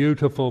very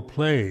beautiful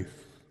place.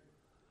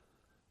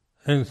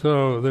 And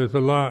so there's a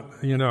lot,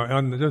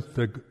 on just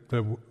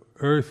the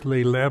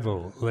earthly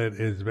level that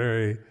is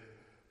very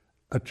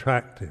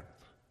attractive,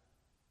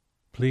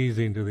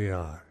 pleasing to the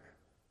eye.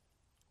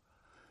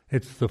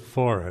 It's the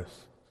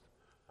forest.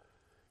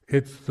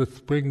 It's the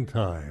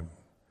springtime.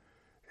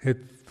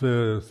 It's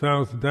the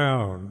South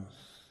Downs.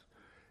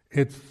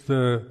 It's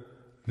the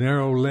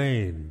narrow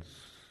lanes.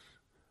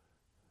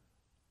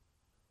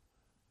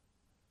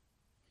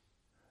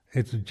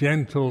 It's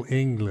gentle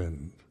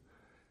England.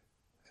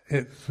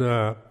 It's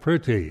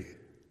pretty.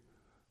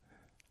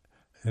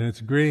 And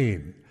it's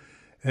green.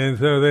 And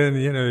so then,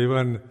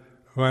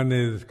 one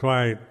is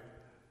quite,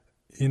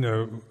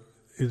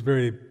 is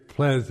very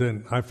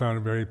pleasant. I found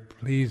it very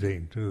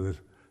pleasing to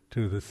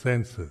the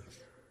senses.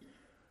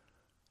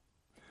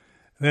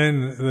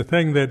 Then the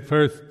thing that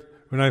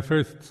when I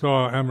first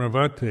saw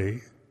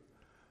Amaravati,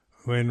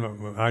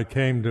 when I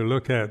came to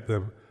look at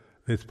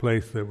this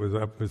place that was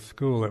up, this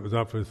school that was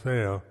up for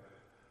sale,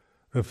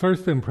 the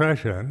first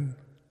impression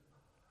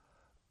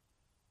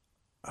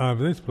of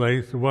this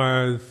place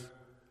was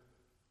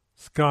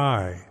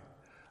sky.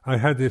 I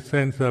had this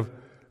sense of,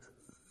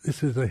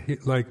 this is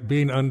like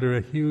being under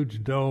a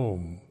huge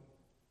dome.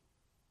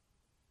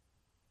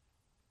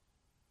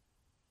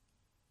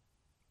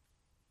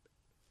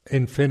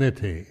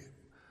 Infinity.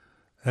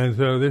 And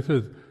so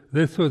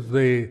this was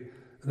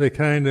the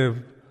kind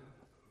of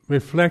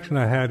reflection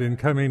I had in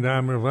coming to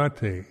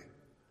Amaravati.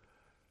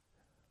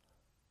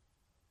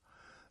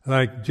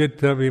 Like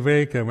Citta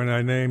Viveka, when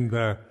I named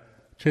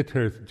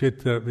Chithurst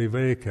Citta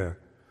Viveka,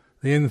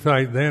 the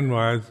insight then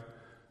was,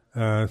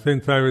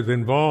 since I was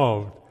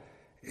involved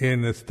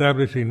in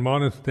establishing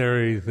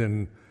monasteries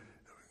and,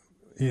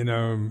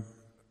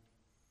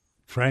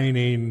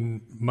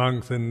 training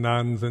monks and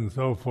nuns and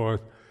so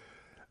forth,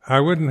 I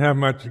wouldn't have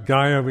much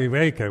Gaya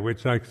Viveka,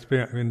 which I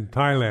experienced in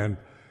Thailand.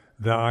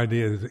 The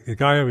idea is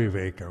Gaya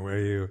Viveka,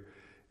 where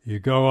you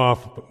go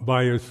off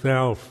by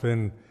yourself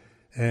and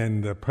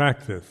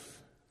practice,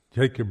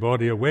 take your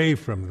body away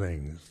from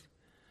things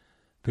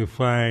to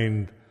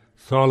find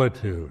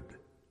solitude,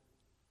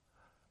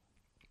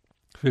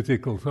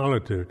 physical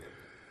solitude.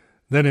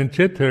 Then in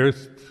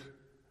Chithurst,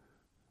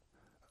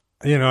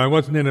 I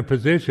wasn't in a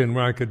position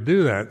where I could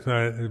do that,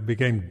 so it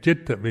became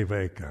Citta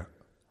Viveka.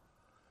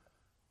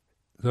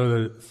 So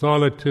the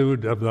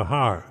solitude of the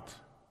heart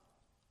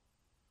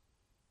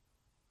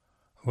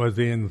was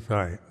the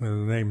insight,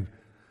 named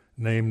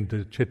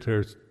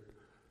Chithurst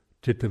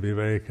Citta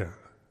Viveka.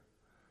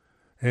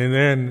 And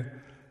then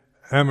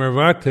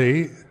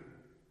Amaravati,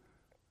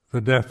 the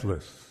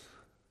deathless.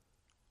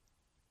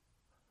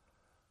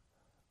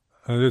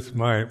 This is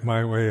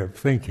my way of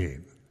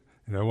thinking,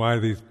 why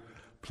these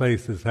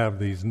places have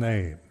these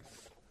names.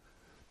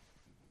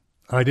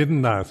 I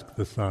didn't ask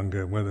the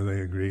Sangha whether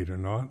they agreed or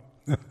not.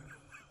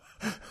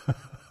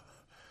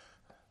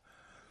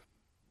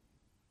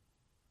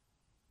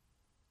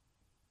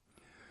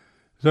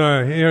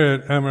 So here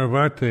at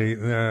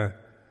Amaravati,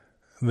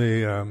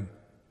 the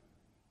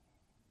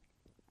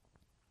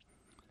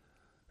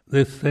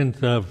this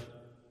sense of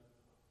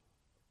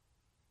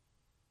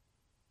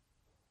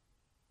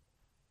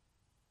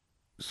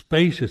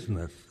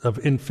spaciousness, of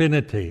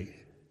infinity,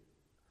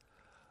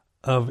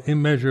 of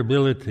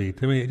immeasurability,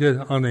 to me, just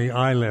on the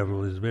eye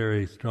level is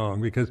very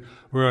strong, because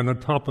we're on the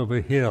top of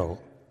a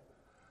hill.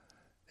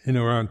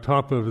 We're on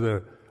top of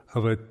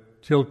a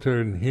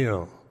Chiltern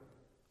hill,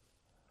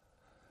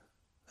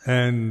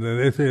 and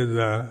this is,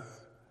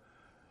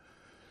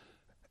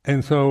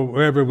 and so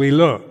wherever we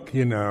look,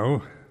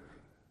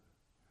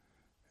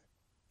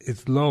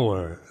 it's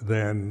lower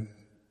than,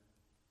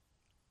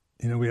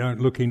 we aren't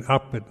looking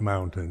up at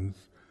mountains,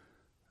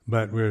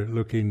 but we're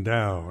looking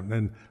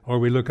down, or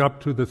we look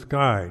up to the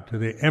sky, to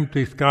the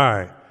empty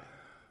sky,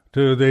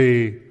 to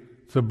the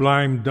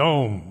sublime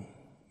dome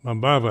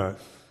above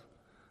us,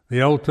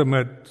 the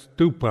ultimate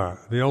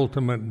stupa, the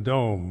ultimate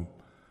dome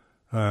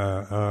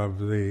of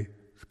the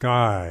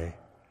sky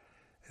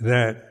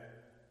that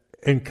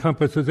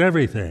encompasses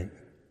everything.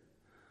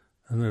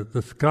 And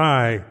the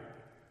sky,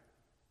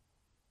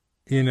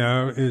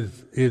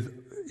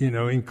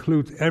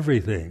 includes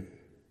everything.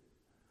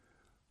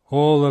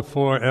 All the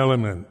four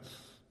elements: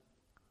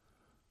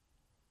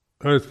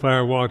 earth,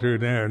 fire, water,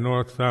 and air,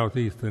 north, south,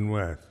 east, and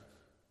west.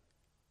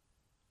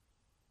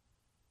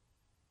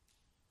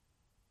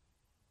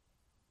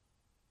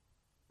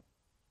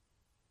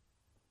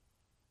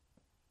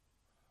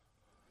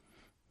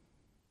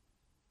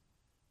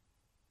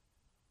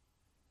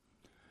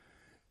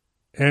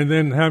 And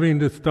then having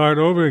to start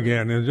over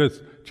again, and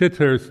just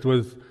Chithurst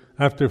was,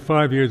 after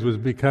 5 years, was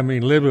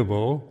becoming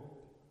livable,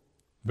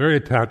 very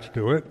attached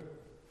to it,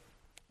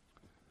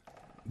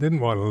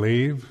 didn't want to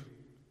leave,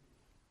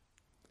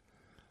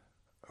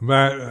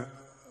 but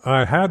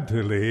I had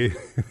to leave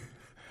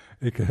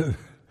because,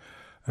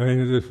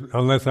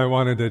 unless I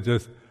wanted to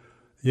just,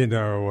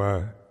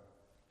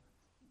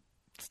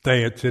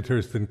 stay at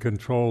Chithurst and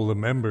control the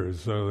members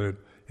so that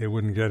it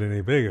wouldn't get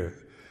any bigger.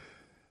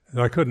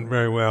 I couldn't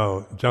very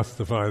well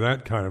justify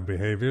that kind of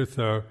behavior,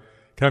 so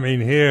coming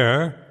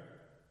here,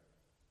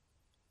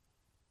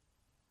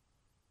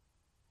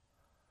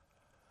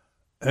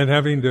 and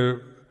having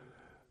to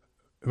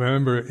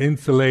remember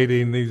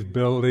insulating these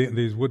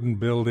wooden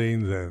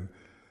buildings, and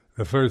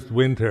the first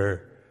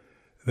winter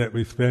that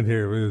we spent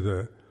here was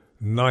a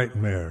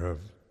nightmare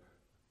of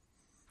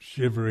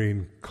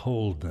shivering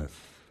coldness.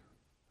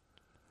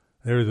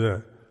 There was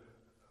a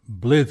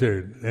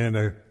blizzard and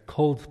a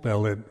cold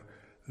spell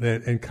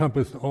that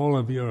encompassed all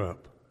of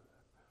Europe,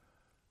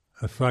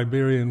 a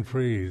Siberian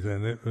freeze,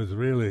 and it was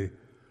really,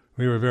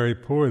 we were very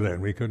poor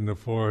then. We couldn't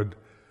afford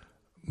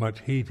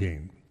much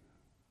heating.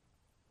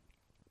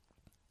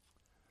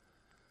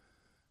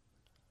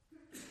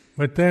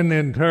 But then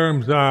in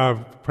terms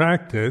of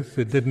practice,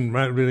 it didn't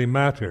really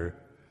matter.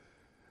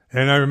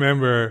 And I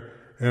remember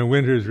in a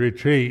winter's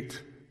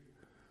retreat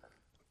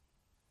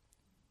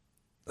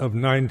of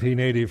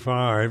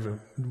 1985,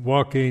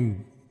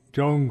 walking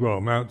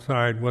Jongrom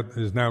outside what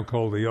is now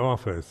called the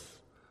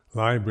office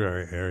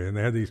library area, and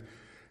they had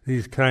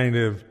these kind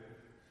of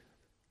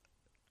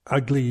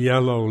ugly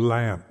yellow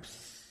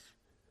lamps.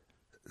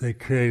 They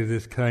created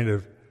this kind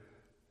of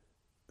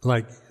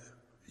like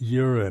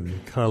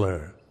urine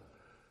color.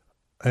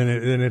 And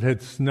it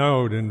had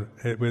snowed, and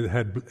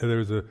there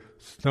was a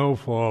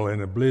snowfall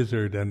and a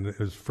blizzard, and it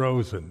was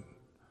frozen.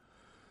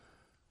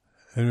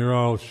 And we were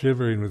all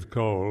shivering with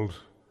cold,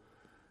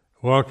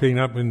 walking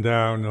up and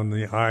down on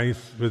the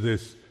ice with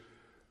this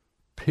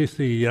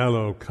pissy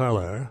yellow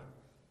color,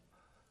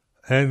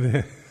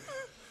 and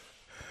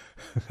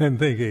and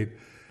thinking,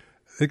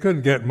 it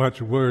couldn't get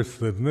much worse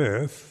than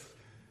this.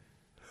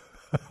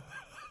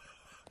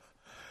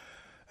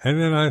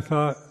 And then I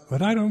thought,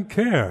 but I don't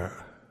care.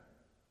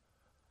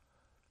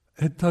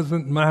 It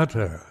doesn't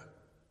matter.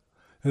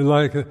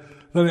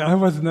 I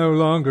was no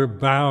longer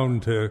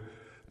bound to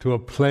a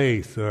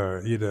place,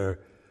 or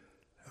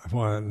I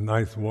want a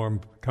nice,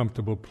 warm,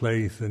 comfortable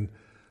place and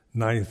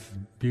nice,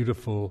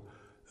 beautiful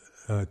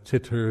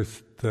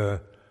Chithurst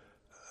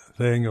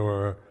thing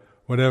or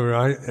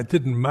whatever. It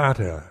didn't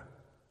matter.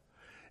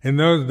 In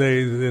those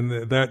days,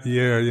 in that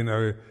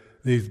year,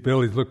 these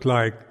buildings looked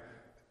like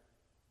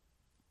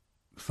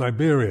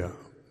Siberia,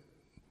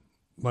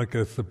 like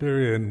a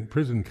Siberian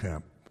prison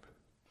camp.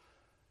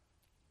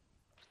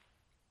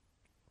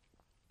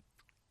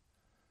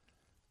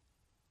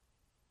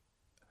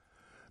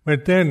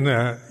 But then,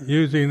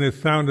 using the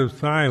sound of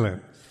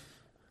silence,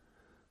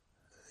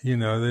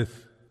 this,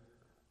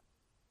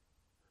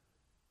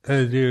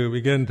 as you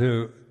begin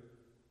to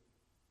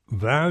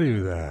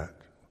value that,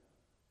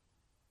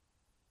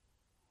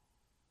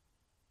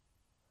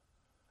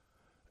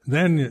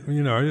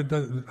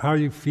 then, how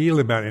you feel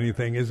about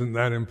anything isn't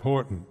that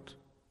important.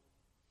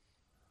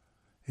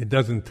 It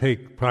doesn't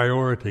take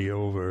priority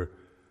over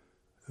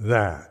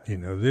that.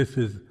 This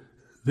is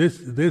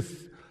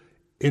this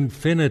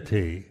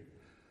infinity.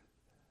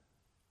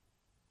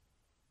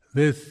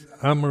 This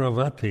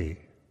Amaravati,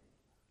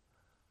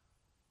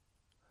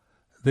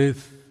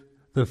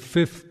 the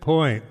fifth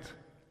point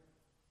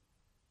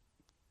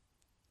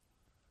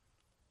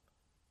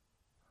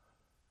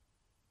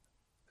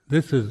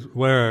this is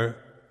where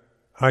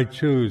I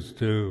choose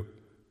to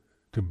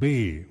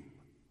be,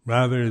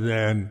 rather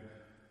than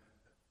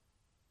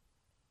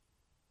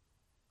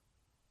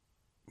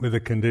with the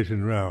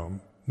conditioned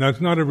realm. Now,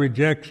 it's not a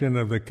rejection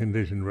of the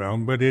conditioned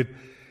realm, but it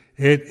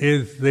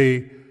is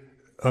the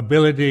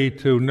ability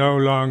to no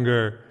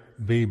longer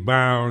be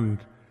bound,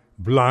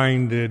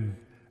 blinded,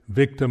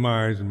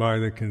 victimized by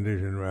the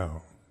conditioned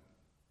realm.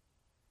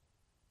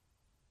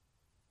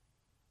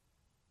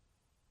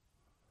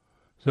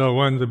 So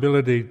one's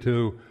ability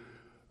to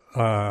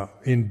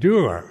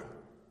endure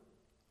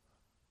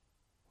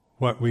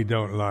what we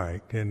don't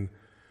like, and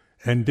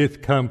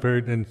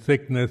discomfort and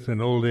sickness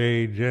and old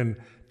age and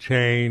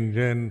change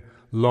and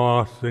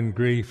loss and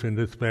grief and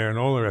despair and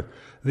all the rest.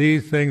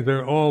 These things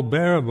are all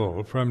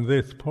bearable from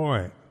this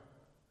point.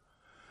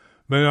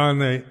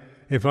 But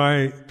if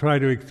I try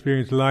to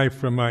experience life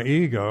from my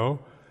ego,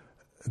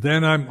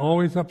 then I'm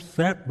always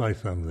upset by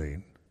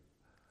something,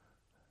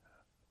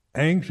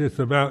 anxious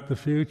about the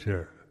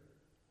future.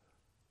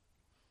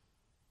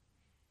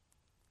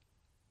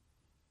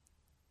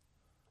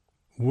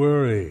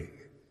 Worry,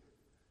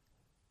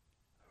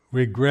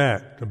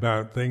 regret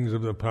about things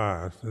of the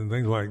past and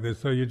things like this.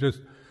 So you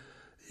just,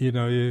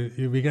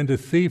 you begin to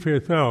see for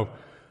yourself,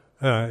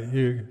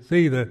 you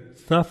see the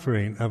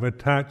suffering of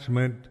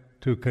attachment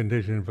to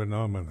conditioned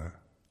phenomena.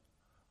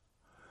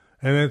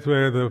 And that's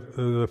where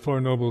the Four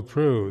Noble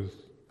Truths,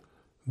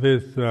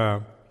 this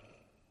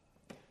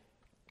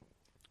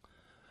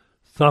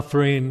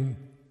suffering,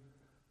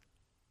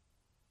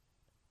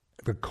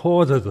 the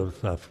causes of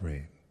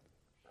suffering.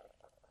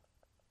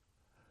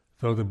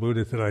 So the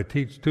Buddha said, I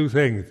teach two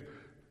things,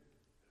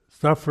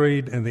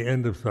 suffering and the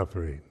end of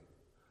suffering,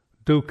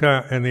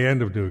 dukkha and the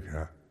end of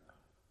dukkha.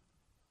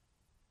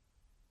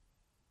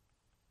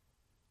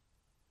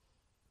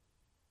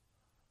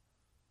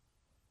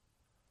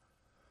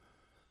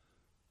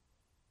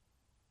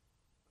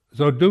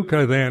 So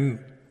dukkha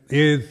then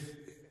is,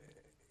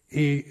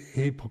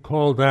 he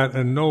called that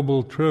a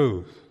noble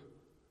truth.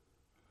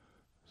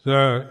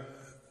 So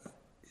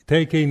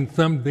taking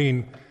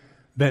something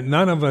that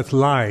none of us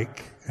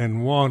like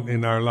and want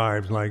in our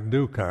lives, like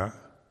dukkha,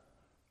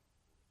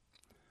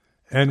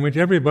 and which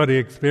everybody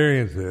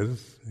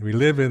experiences. We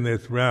live in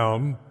this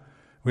realm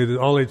with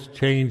all its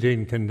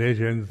changing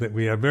conditions that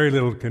we have very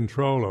little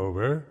control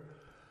over,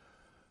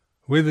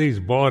 with these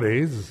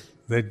bodies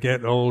that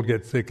get old,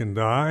 get sick and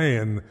die,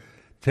 and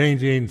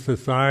changing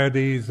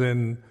societies,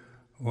 and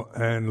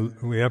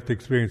we have to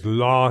experience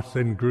loss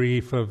and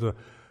grief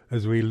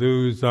as we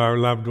lose our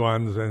loved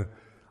ones, and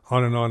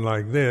on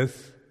like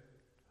this.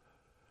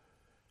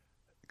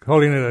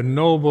 Calling it a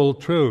noble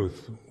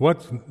truth.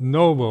 What's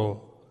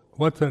noble?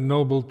 What's a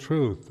noble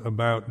truth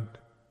about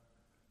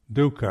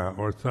dukkha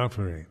or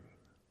suffering?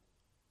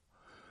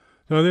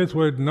 So this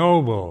word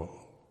noble,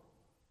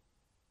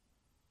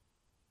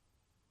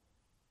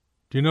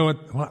 do you know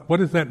what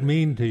does that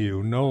mean to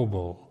you,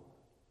 noble?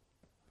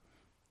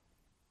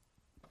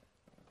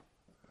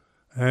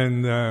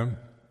 And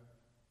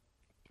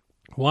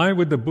why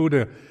would the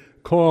Buddha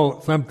call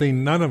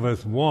something none of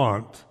us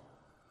want,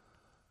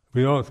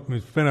 we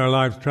spend our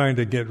lives trying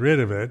to get rid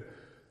of it,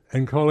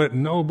 and call it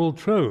noble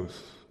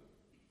truth?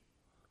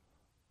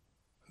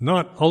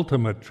 Not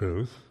ultimate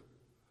truth,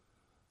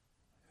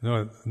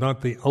 no,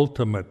 not the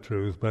ultimate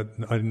truth, but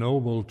a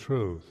noble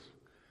truth.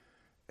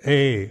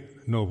 A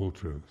noble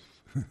truth.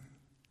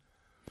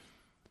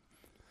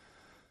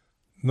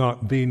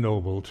 Not the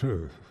noble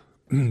truth.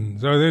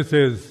 So this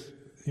is,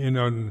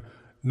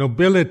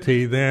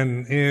 nobility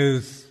then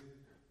is,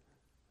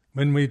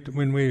 when we,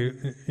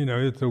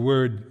 it's a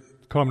word,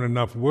 common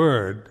enough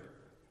word,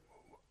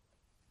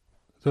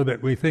 so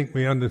that we think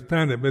we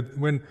understand it. But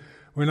when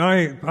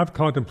I've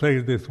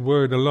contemplated this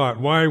word a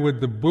lot, why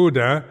would the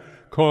Buddha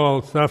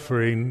call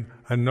suffering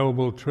a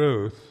noble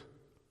truth?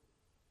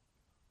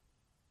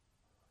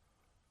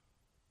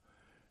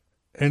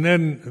 And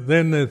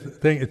then the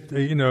thing,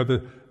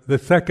 the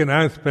second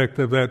aspect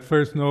of that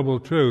first noble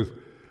truth,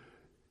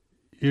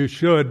 you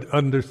should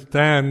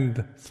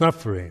understand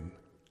suffering.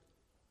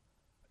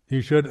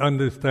 You should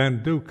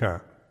understand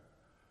dukkha.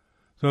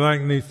 So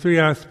like these three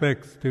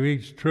aspects to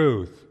each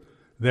truth,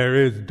 there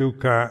is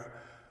dukkha.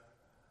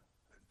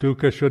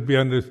 Dukkha should be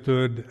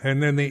understood,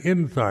 and then the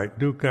insight,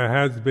 dukkha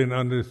has been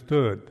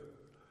understood.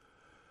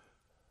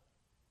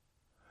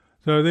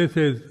 So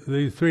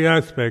these three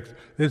aspects,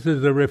 this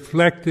is a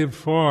reflective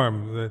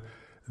form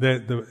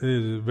that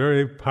is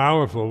very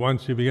powerful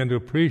once you begin to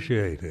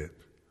appreciate it.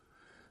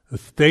 The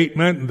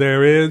statement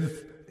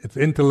it's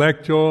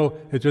intellectual,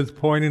 it's just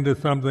pointing to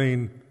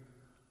something.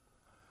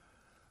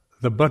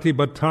 The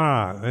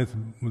Bhatibhata,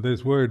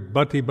 this word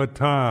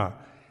Bhatibhata,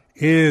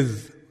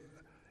 is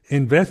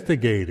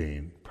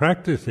investigating,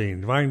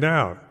 practicing, find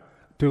out,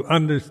 to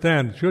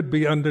understand, should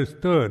be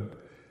understood.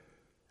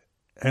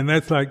 And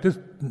that's like just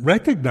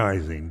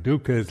recognizing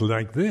dukkha is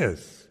like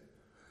this.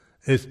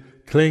 It's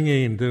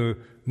clinging to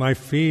my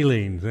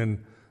feelings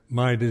and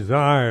my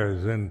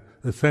desires and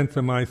the sense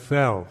of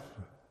myself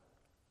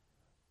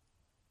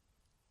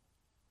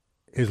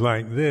is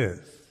like this.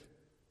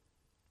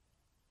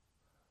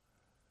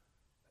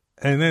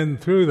 And then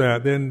through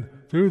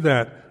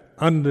that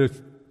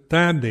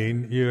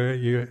understanding,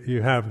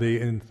 you have the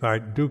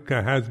insight,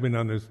 dukkha has been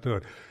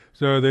understood.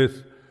 So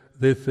this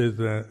is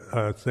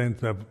a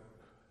sense of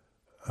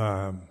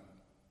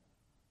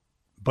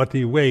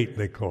bhati weight,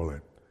 they call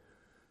it.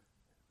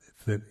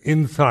 It's an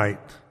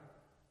insight,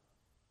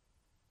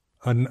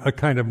 a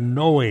kind of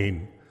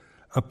knowing,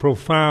 a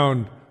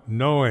profound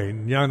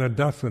knowing, jnana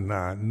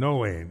dasana,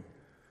 knowing.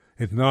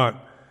 It's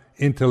not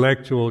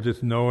intellectual,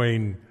 just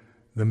knowing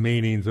the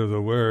meanings of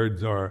the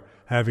words or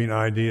having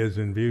ideas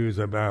and views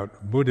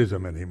about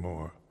Buddhism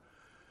anymore.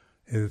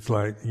 It's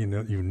like, you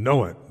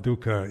know it.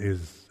 Dukkha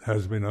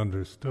has been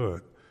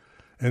understood.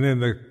 And then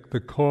the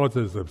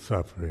causes of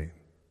suffering.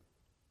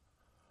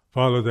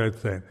 Follow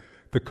that saying.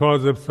 The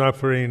cause of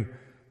suffering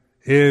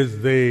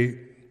is the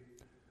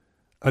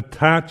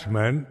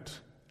attachment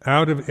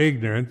out of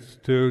ignorance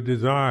to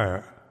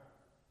desire.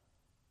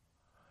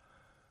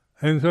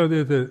 And so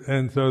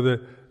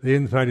the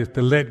insight is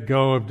to let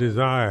go of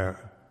desire.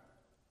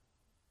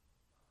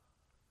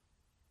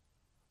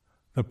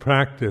 The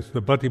practice,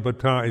 the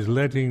bhatipata, is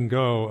letting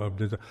go of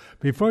desire.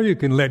 Before you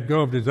can let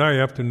go of desire, you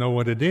have to know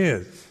what it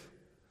is.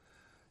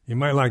 You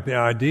might like the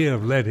idea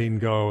of letting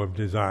go of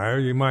desire.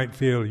 You might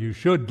feel you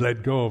should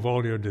let go of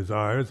all your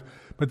desires,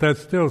 but that's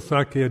still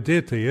Sakya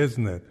Ditti,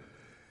 isn't it?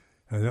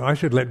 I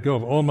should let go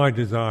of all my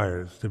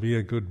desires to be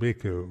a good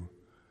bhikkhu.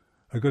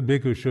 A good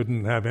bhikkhu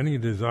shouldn't have any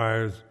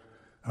desires.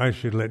 I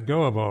should let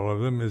go of all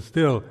of them. Being a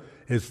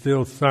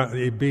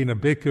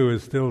bhikkhu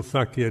is still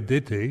Sakya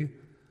Ditti.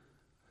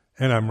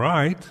 And I'm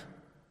right.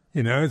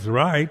 It's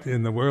right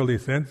in the worldly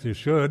sense, you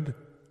should.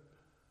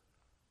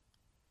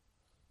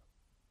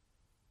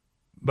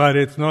 But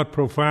it's not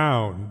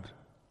profound.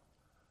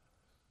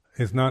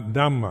 It's not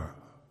Dhamma.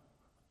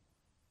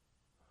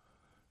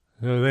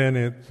 So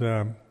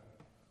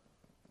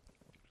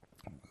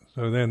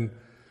then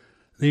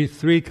these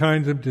three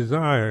kinds of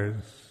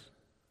desires.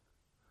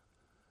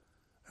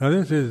 Now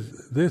this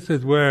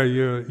is where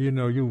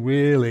you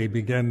really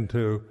begin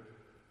to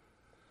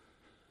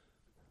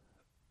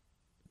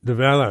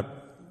develop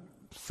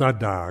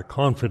saddha,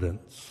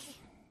 confidence,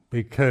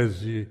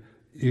 because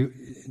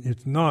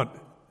it's not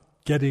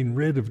getting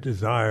rid of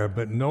desire,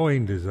 but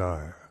knowing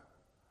desire.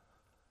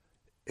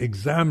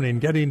 Examining,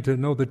 getting to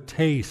know the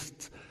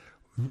taste,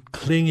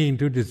 clinging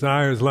to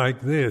desires like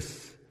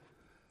this.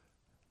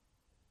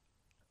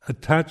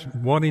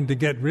 Wanting to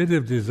get rid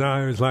of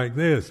desires like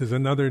this is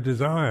another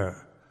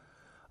desire.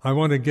 I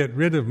want to get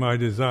rid of my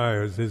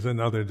desires is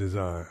another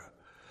desire.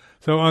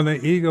 So on the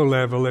ego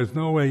level, there's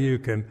no way you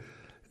can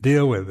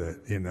deal with it,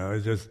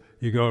 it's just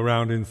you go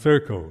around in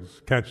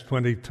circles,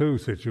 catch-22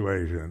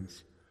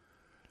 situations.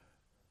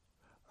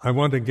 I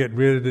want to get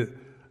rid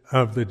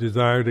of the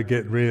desire to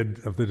get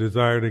rid of the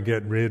desire to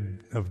get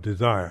rid of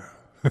desire.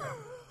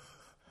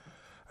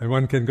 And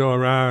one can go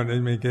around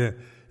and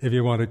if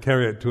you want to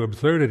carry it to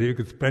absurdity, you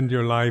could spend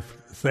your life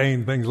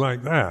saying things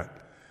like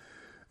that.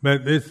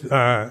 But this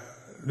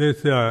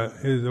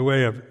is a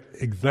way of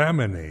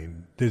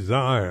examining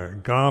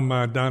desire,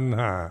 kama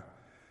tanha,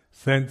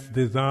 sense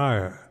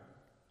desire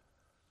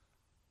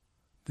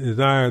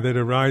that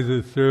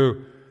arises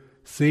through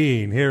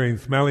seeing, hearing,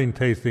 smelling,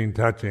 tasting,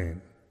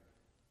 touching.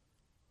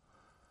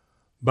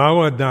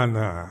 Bhava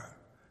tanha,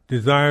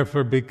 desire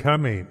for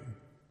becoming.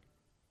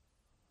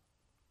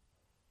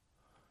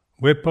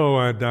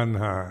 Vibhava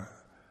tanha,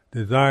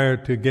 desire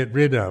to get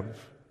rid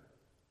of.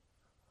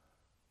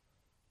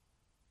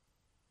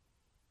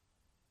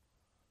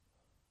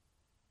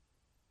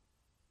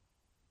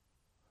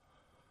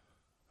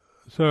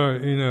 So,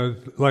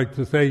 it's like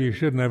to say you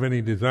shouldn't have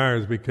any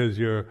desires because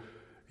you're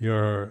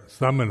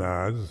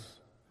samanas.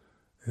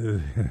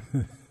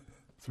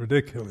 It's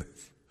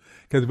ridiculous.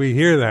 Because we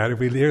hear that, if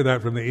we hear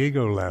that from the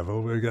ego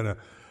level, we're going to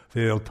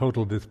feel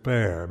total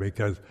despair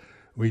because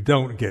we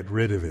don't get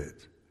rid of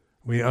it.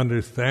 We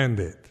understand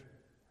it.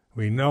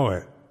 We know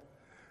it.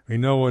 We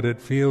know what it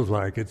feels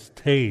like, its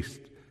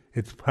taste,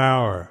 its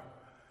power.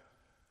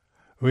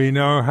 We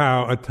know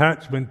how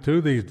attachment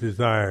to these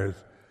desires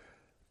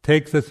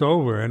takes us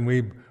over, and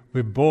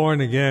we're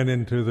born again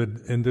into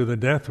the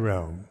death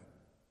realm.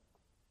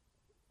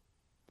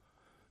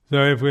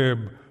 So if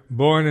we're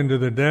born into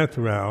the death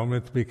realm,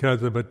 it's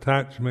because of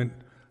attachment,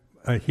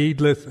 a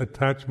heedless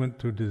attachment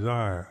to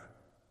desire.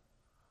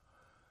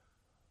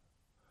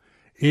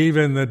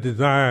 Even the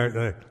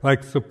desire,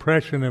 like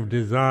suppression of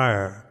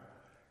desire,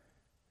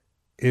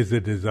 is a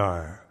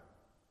desire.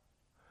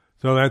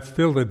 So that's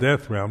still the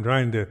death realm,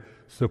 trying to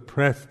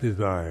suppress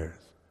desires.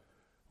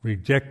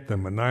 Reject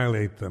them,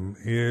 annihilate them,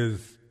 you're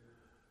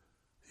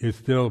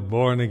still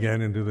born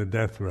again into the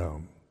death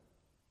realm.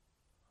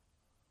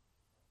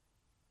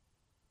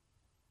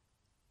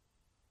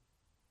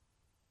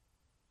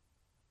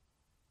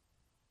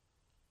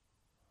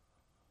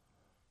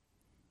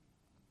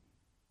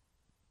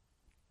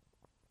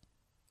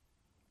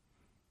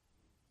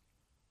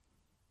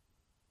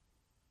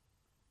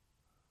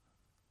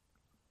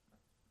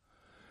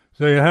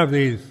 So you have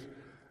these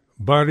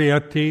bhati,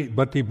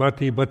 bhati,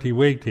 bhati, bhati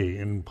veti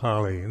in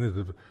Pali. And this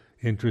is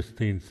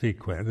interesting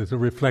sequence. It's a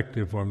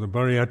reflective form. The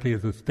Pariyatti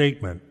is a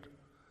statement.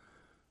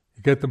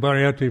 You get the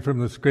Pariyatti from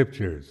the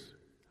scriptures,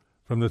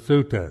 from the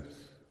suttas.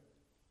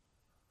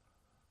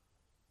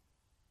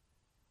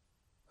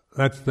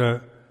 That's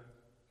the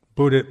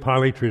Buddhist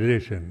Pali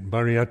tradition,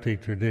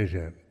 Pariyatti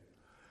tradition.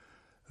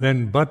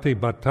 Then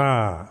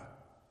Bhatibhata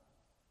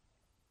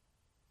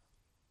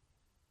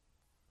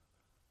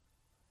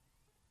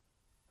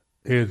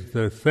is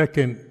the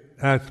second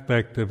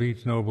aspect of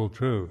each noble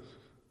truth.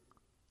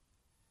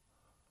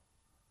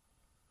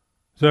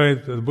 So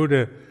the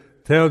Buddha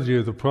tells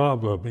you the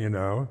problem,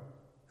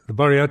 the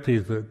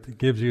Pariyatti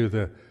gives you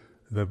the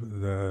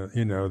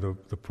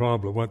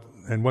problem,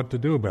 what to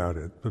do about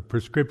it, the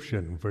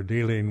prescription for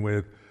dealing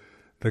with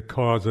the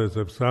causes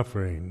of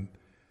suffering.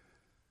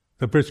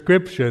 The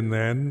prescription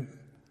then,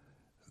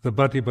 the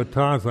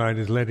Bhatibhata side,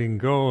 is letting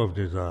go of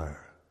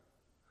desire.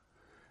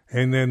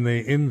 And then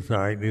the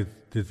insight is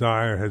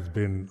desire has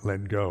been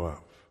let go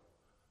of.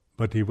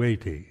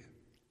 Bhattiveti.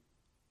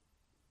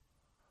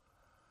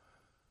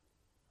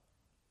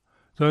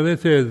 So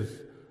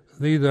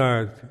these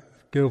are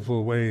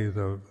skillful ways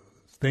of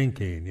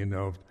thinking,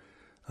 of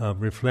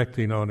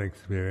reflecting on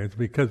experience,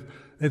 because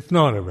it's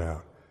not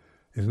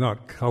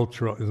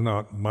cultural, it's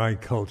not my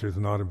culture, it's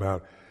not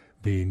about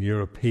being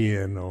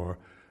European or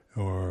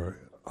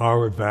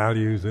our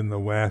values in the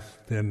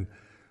West and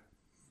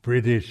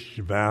British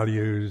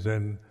values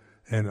and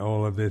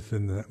all of this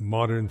in the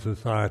modern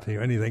society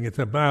or anything. It's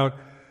about,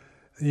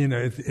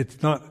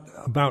 it's not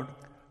about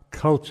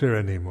culture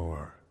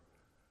anymore.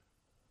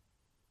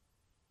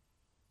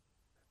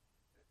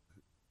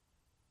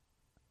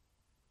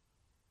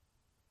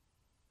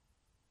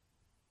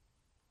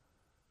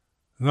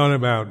 Not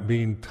about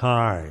being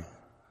Thai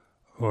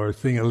or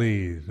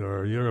Sinhalese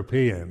or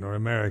European or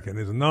American.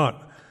 It's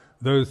not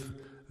those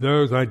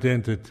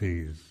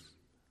identities.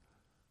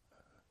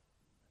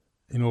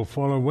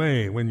 Fall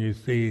away when you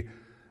see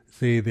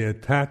the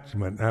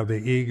attachment, how the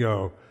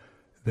ego,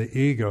 the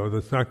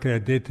Sakkaya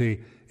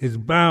Ditthi, is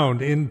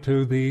bound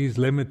into these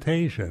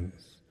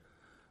limitations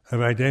of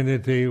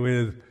identity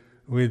with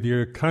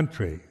your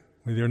country,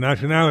 with your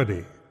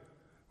nationality,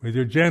 with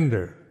your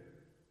gender,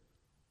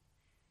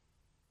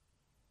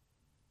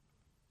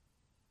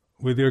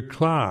 with your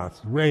class,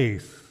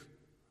 race,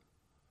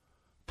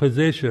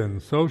 position,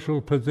 social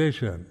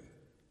position.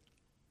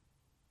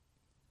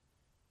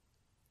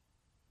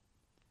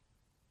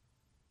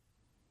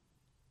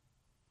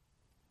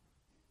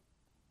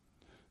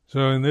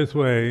 So in this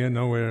way,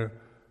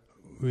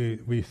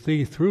 we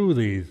see through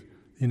these,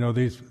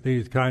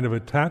 these kind of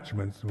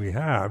attachments we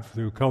have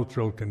through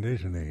cultural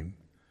conditioning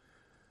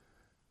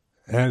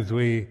as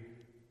we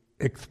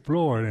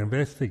explore and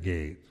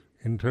investigate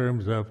in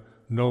terms of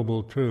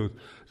noble truth.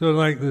 So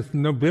like this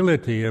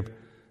nobility of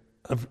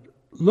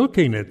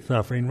looking at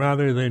suffering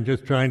rather than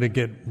just trying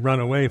to run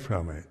away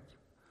from it.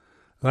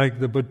 Like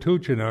the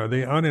Bhutuchana,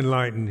 the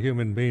unenlightened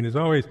human being, is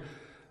always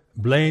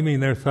blaming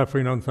their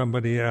suffering on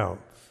somebody else.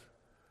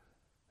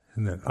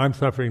 And then, I'm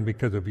suffering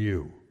because of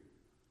you.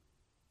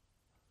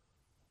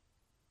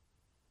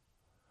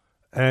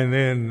 And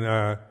then,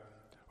 or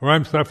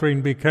I'm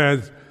suffering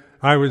because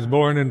I was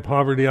born in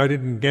poverty, I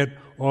didn't get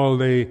all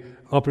the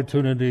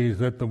opportunities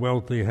that the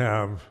wealthy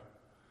have.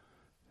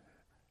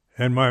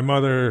 And my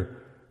mother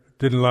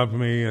didn't love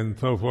me and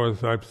so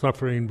forth. I'm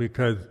suffering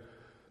because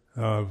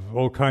of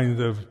all kinds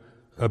of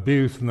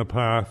abuse in the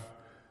past.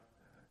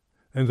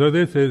 And so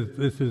this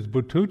is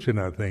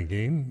Bhutuchana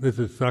thinking, this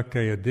is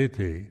Sakkaya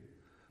Ditthi.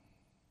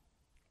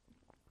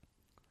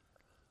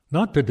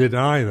 Not to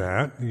deny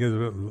that,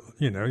 because,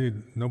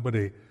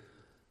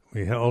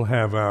 we all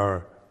have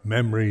our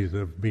memories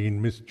of being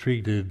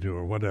mistreated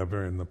or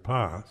whatever in the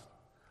past.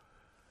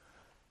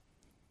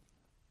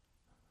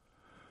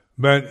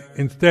 But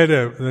instead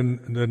of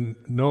the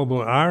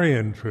noble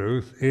Aryan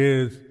truth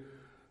is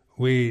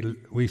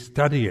we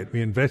study it,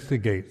 we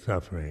investigate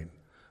suffering.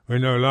 We're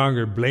no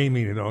longer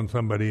blaming it on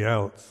somebody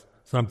else,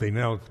 something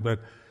else,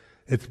 but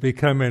it's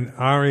become an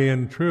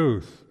Aryan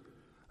truth,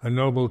 a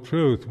noble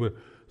truth.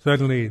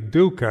 Suddenly,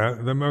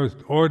 dukkha, the most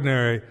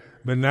ordinary,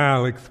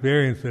 banal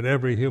experience that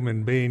every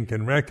human being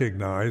can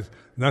recognize,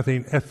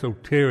 nothing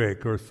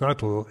esoteric or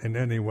subtle in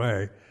any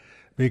way,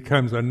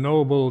 becomes a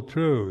noble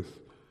truth.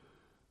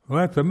 Well,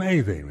 that's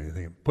amazing, I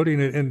think. Putting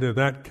it into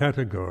that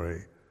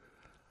category,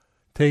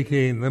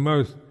 taking the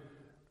most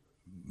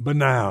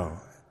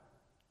banal,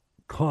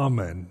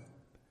 common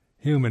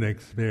human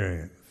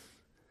experience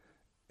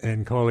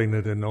and calling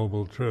it a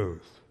noble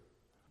truth.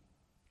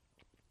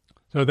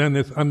 So then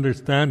this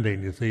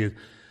understanding, you see, is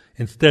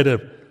instead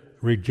of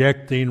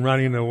rejecting,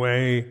 running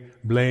away,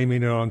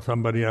 blaming it on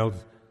somebody else,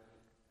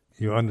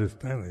 you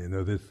understand,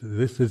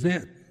 this is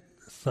it.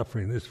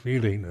 Suffering, this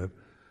feeling of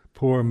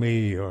poor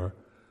me or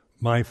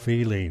my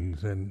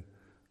feelings and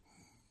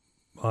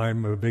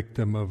I'm a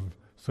victim of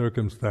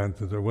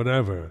circumstances or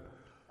whatever,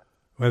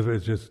 whether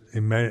it's just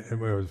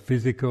whether it's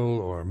physical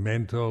or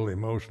mental,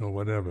 emotional,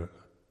 whatever.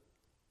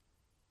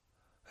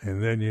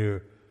 And then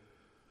you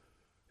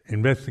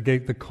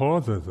investigate the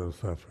causes of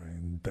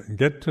suffering,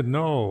 get to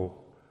know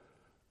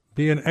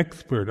be an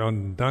expert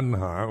on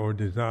tanha or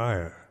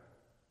desire.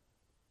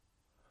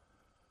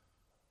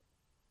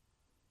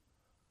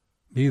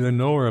 Be the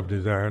knower of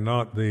desire,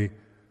 not the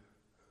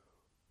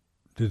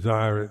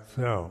desire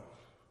itself.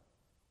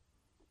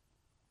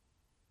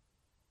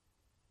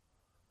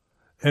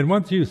 And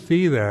once you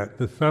see that,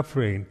 the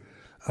suffering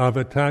of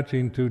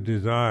attaching to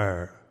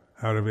desire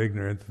out of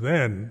ignorance,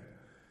 then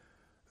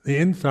the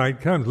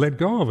insight comes, let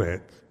go of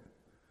it.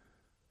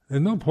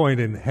 There's no point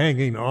in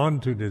hanging on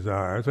to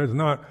desire. So it's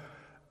not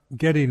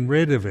getting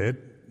rid of it.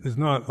 It's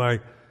not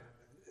like,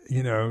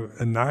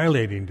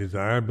 annihilating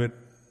desire, but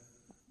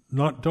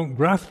don't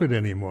grasp it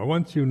anymore.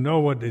 Once you know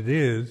what it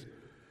is,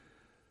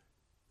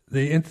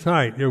 the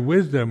insight, your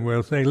wisdom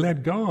will say,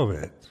 let go of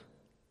it.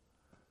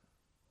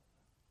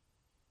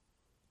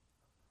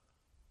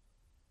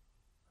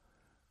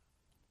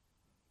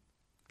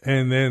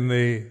 And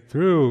then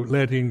through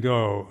letting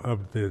go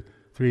of the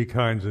three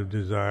kinds of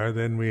desire,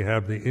 then we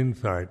have the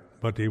insight,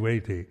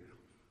 pativaiti,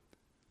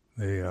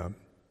 the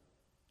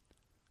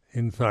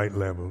insight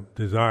level.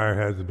 Desire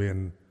has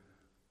been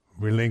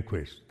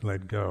relinquished,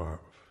 let go of.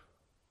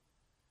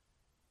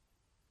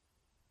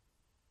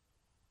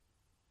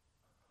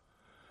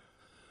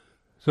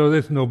 So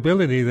this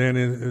nobility then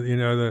is,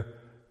 the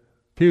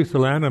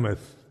pusillanimous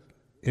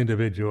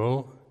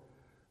individual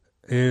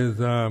is,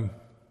 doesn't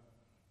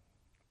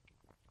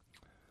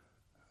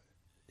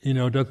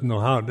know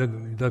how,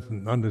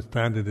 doesn't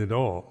understand it at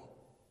all.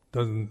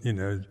 Doesn't,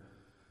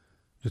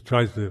 just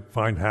tries to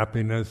find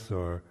happiness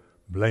or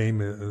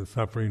blame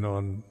suffering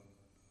on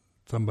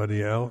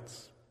somebody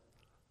else.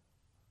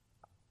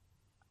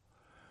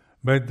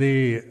 But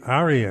the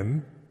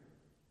Aryan,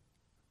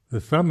 the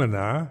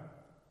samana,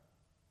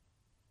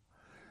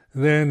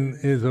 then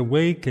is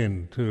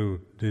awakened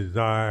to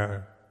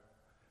desire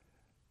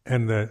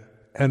and the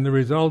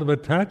result of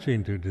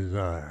attaching to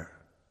desire.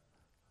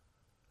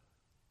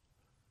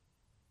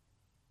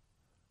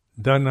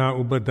 Dana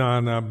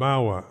upadana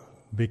bhava,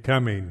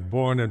 becoming,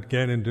 born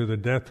again into the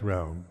death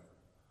realm,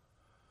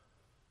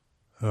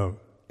 of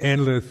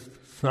endless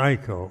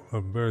cycle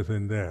of birth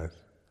and death.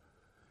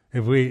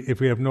 If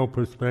we have no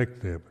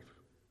perspective,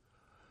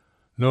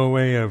 no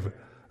way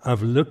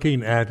of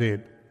looking at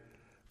it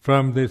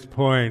from this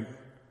point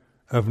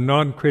of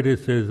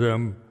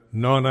non-criticism,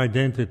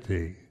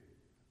 non-identity,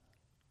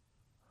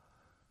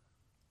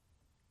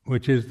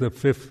 which is the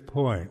fifth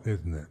point,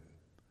 isn't it?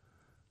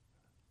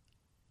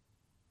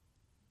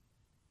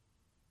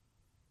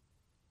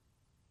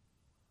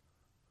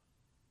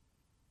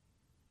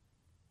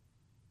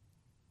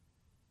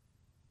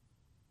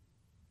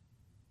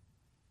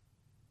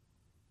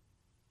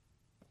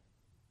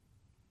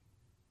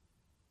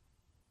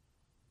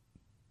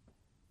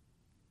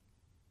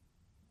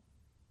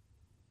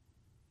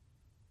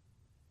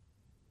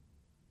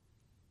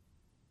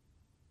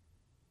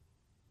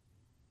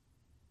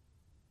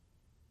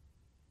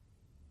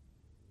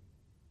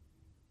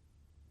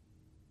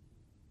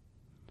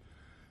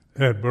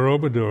 At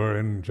Borobudur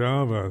in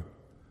Java,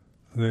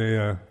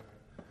 the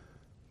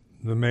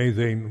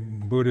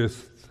amazing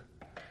Buddhist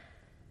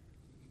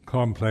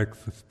complex,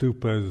 the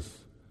stupas,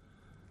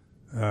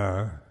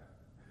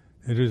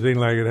 interesting,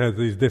 like it has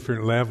these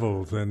different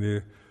levels,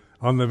 and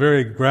on the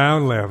very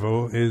ground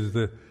level is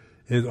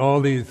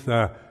all these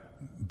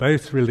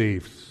bas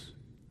reliefs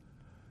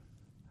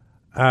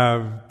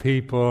of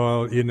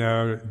people,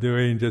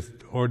 doing just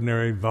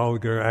ordinary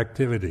vulgar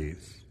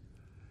activities.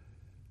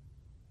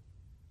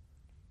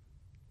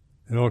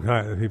 And all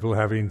kinds of people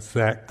having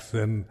sex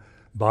and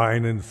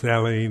buying and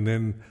selling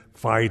and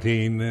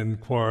fighting and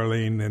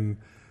quarreling and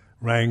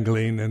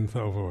wrangling and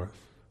so forth.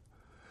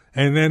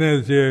 And then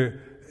as you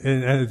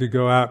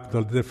go up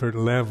the different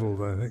levels,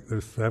 I think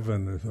there's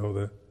 7 or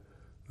so,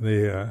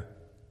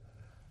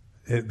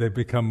 they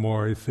become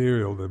more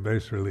ethereal, the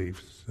bas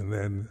reliefs, and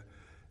then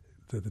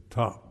to the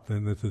top.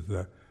 Then this is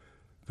the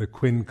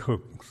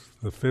quincunx,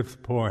 the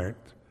 5th point.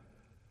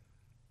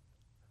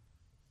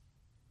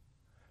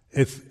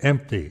 It's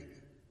empty.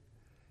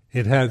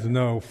 It has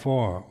no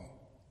form.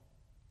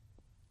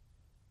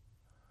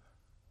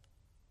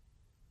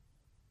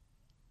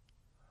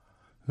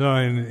 So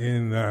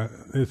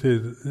this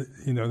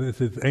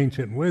is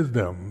ancient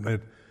wisdom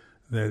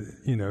that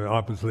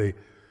obviously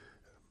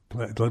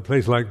a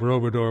place like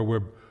Borobudur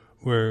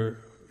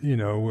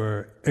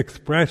were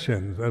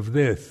expressions of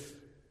this,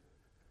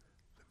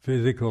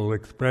 physical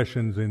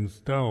expressions in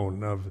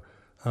stone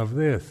of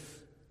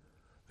this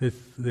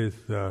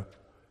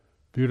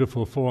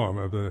beautiful form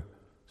of the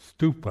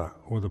stupa,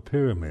 or the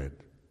pyramid.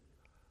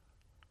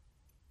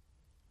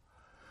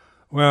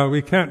 Well,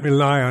 we can't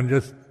rely on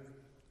just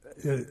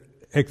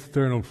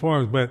external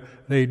forms, but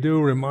they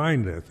do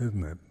remind us,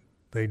 isn't it?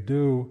 They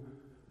do.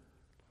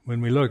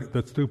 When we look at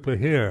the stupa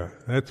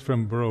here, that's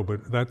from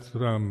Borobudur. That's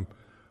from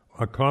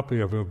a copy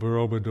of a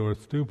Borobudur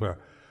stupa.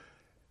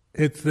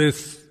 It's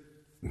this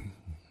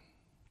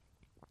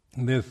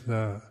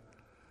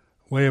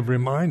way of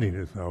reminding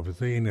yourself,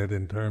 seeing it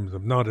in terms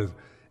of not as.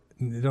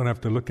 You don't have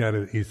to look at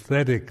it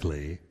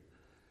aesthetically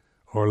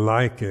or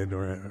like it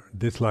or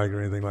dislike or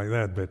anything like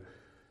that, but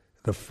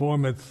the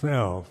form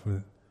itself.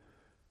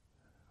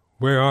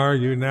 Where are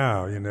you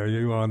now?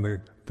 You on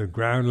the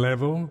ground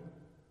level,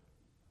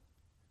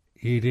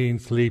 eating,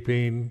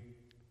 sleeping,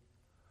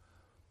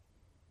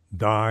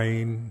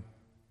 dying.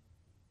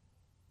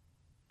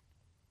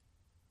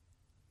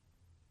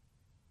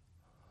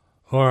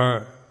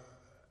 Or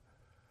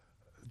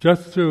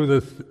just through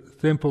this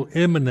simple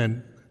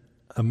immanent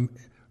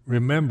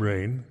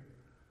remembering,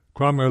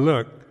 Krama,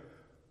 look,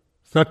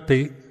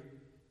 sati,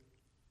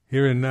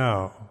 here and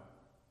now.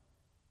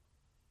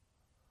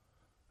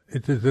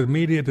 It's as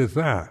immediate as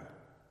that.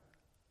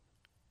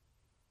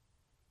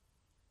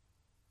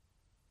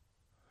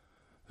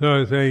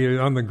 So I say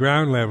you're on the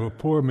ground level,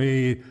 poor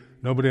me,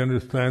 nobody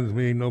understands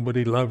me,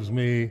 nobody loves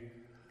me,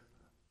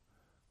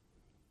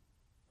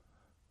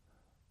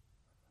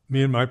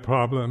 me and my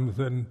problems,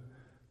 and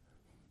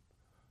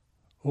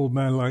old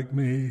man like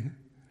me,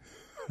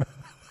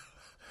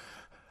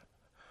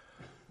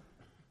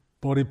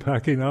 body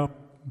packing up,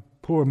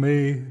 poor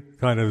me,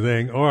 kind of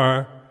thing,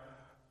 or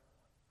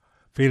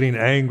feeling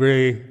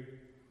angry,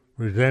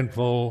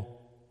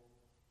 resentful,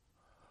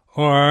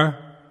 or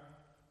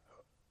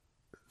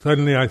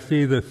suddenly I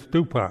see the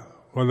stupa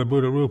or the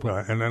Buddha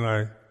Rupa, and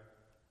then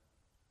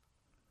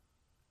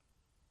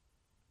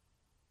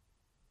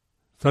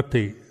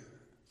sati,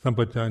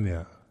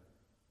 sampajanya.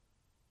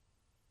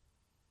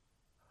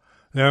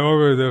 Now,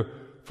 over the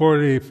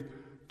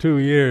 42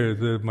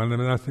 years of my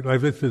monastic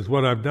life, this is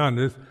what I've done,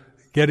 this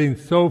getting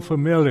so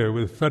familiar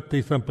with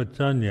sati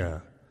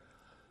sampajanya.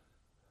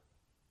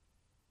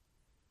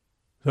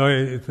 So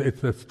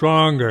it's a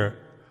stronger,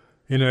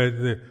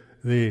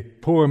 the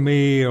poor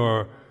me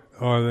or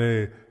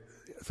the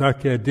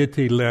Sakya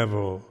Ditti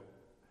level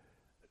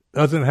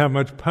doesn't have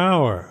much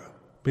power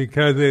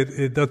because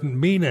it doesn't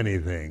mean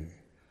anything.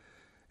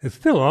 It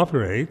still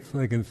operates.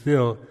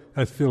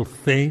 I still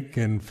think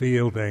and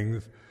feel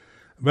things,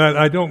 but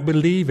I don't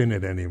believe in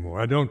it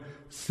anymore. I don't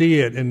see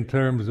it in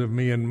terms of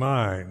me and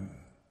mine.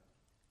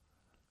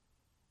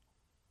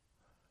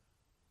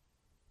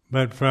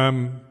 But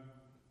from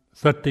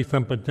sati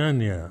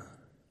sampajanya,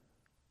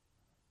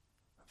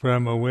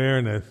 from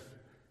awareness,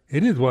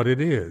 it is what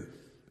it is.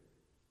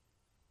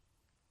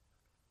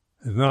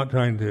 It's not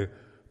trying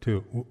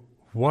to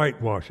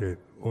whitewash it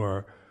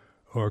or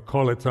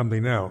call it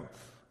something else.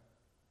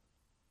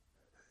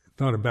 It's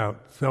not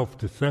about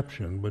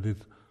self-deception, but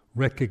it's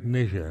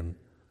recognition,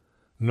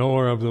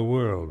 knower of the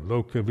world,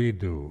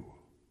 lokavidu.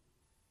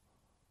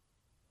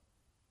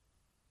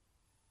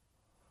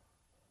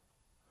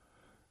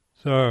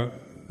 So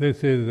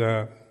this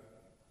is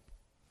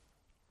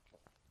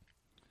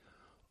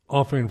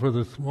offering for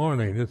this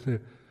morning. This is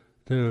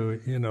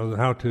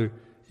how to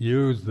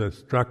use the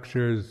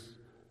structures,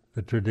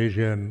 the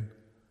tradition,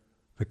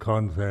 the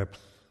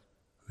concepts,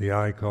 the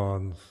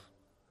icons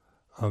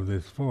of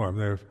this form.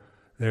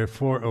 They're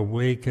for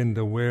awakened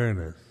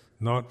awareness,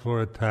 not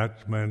for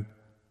attachment,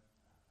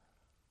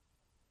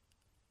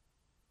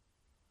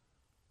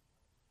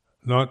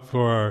 not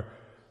for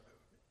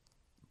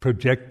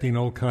projecting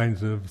all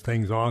kinds of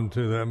things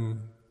onto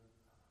them,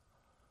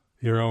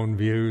 your own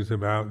views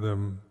about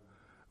them,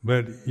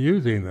 but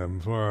using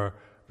them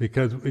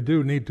because we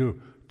do need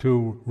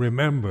to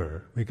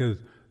remember, because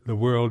the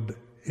world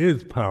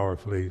has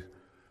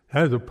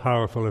a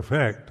powerful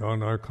effect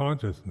on our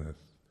consciousness.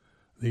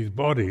 These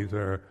bodies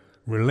are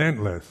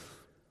relentless.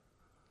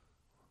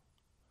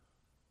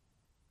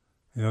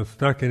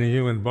 Stuck in a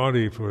human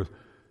body for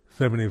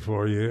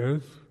 74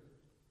 years,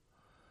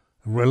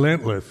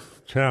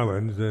 relentless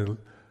challenge to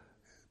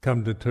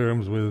come to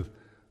terms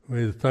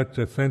with such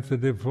a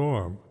sensitive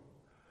form.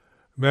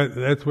 But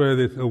that's where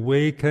this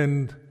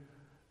awakened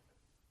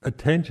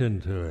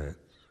attention to it,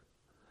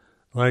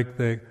 like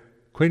the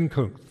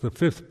quincunx, the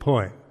fifth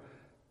point,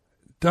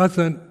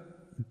 doesn't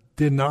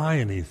deny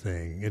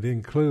anything, it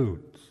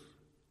includes.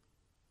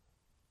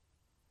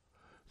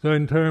 So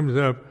in terms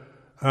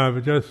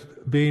of just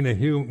being a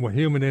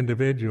human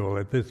individual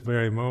at this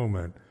very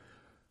moment,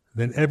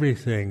 then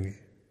everything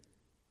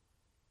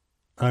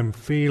I'm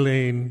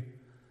feeling,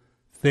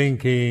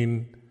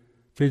 thinking,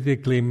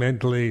 physically,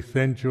 mentally,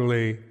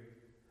 sensually,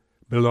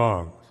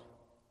 belongs.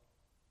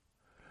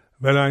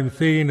 But I'm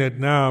seeing it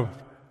now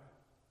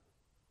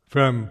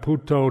from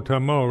Putto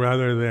Tammo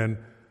rather than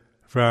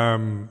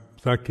from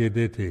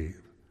Sakyaditi,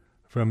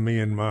 from me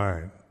and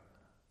mine.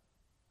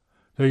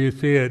 So you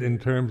see it in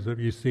terms of,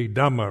 you see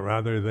Dhamma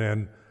rather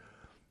than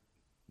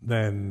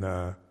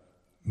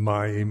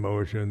my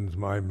emotions,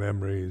 my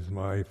memories,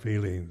 my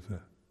feelings.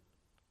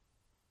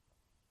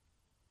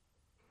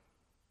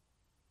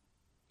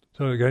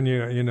 So again,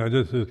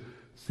 just to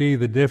see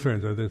the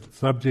difference of the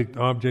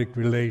subject-object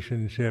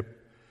relationship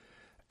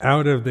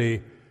out of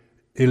the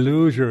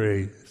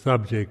illusory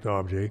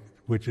subject-object,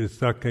 which is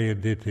Sakkaya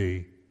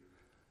Ditthi,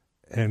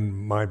 and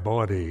my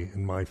body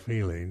and my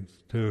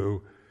feelings,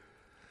 to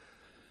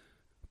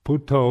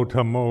Putto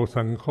Tammo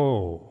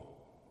Sankho,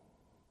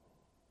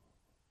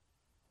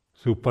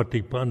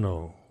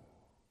 Supatipanno.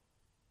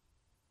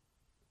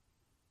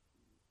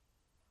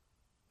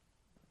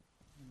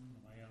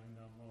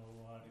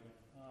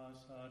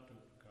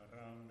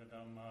 satukkaram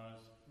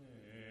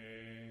dadamaste.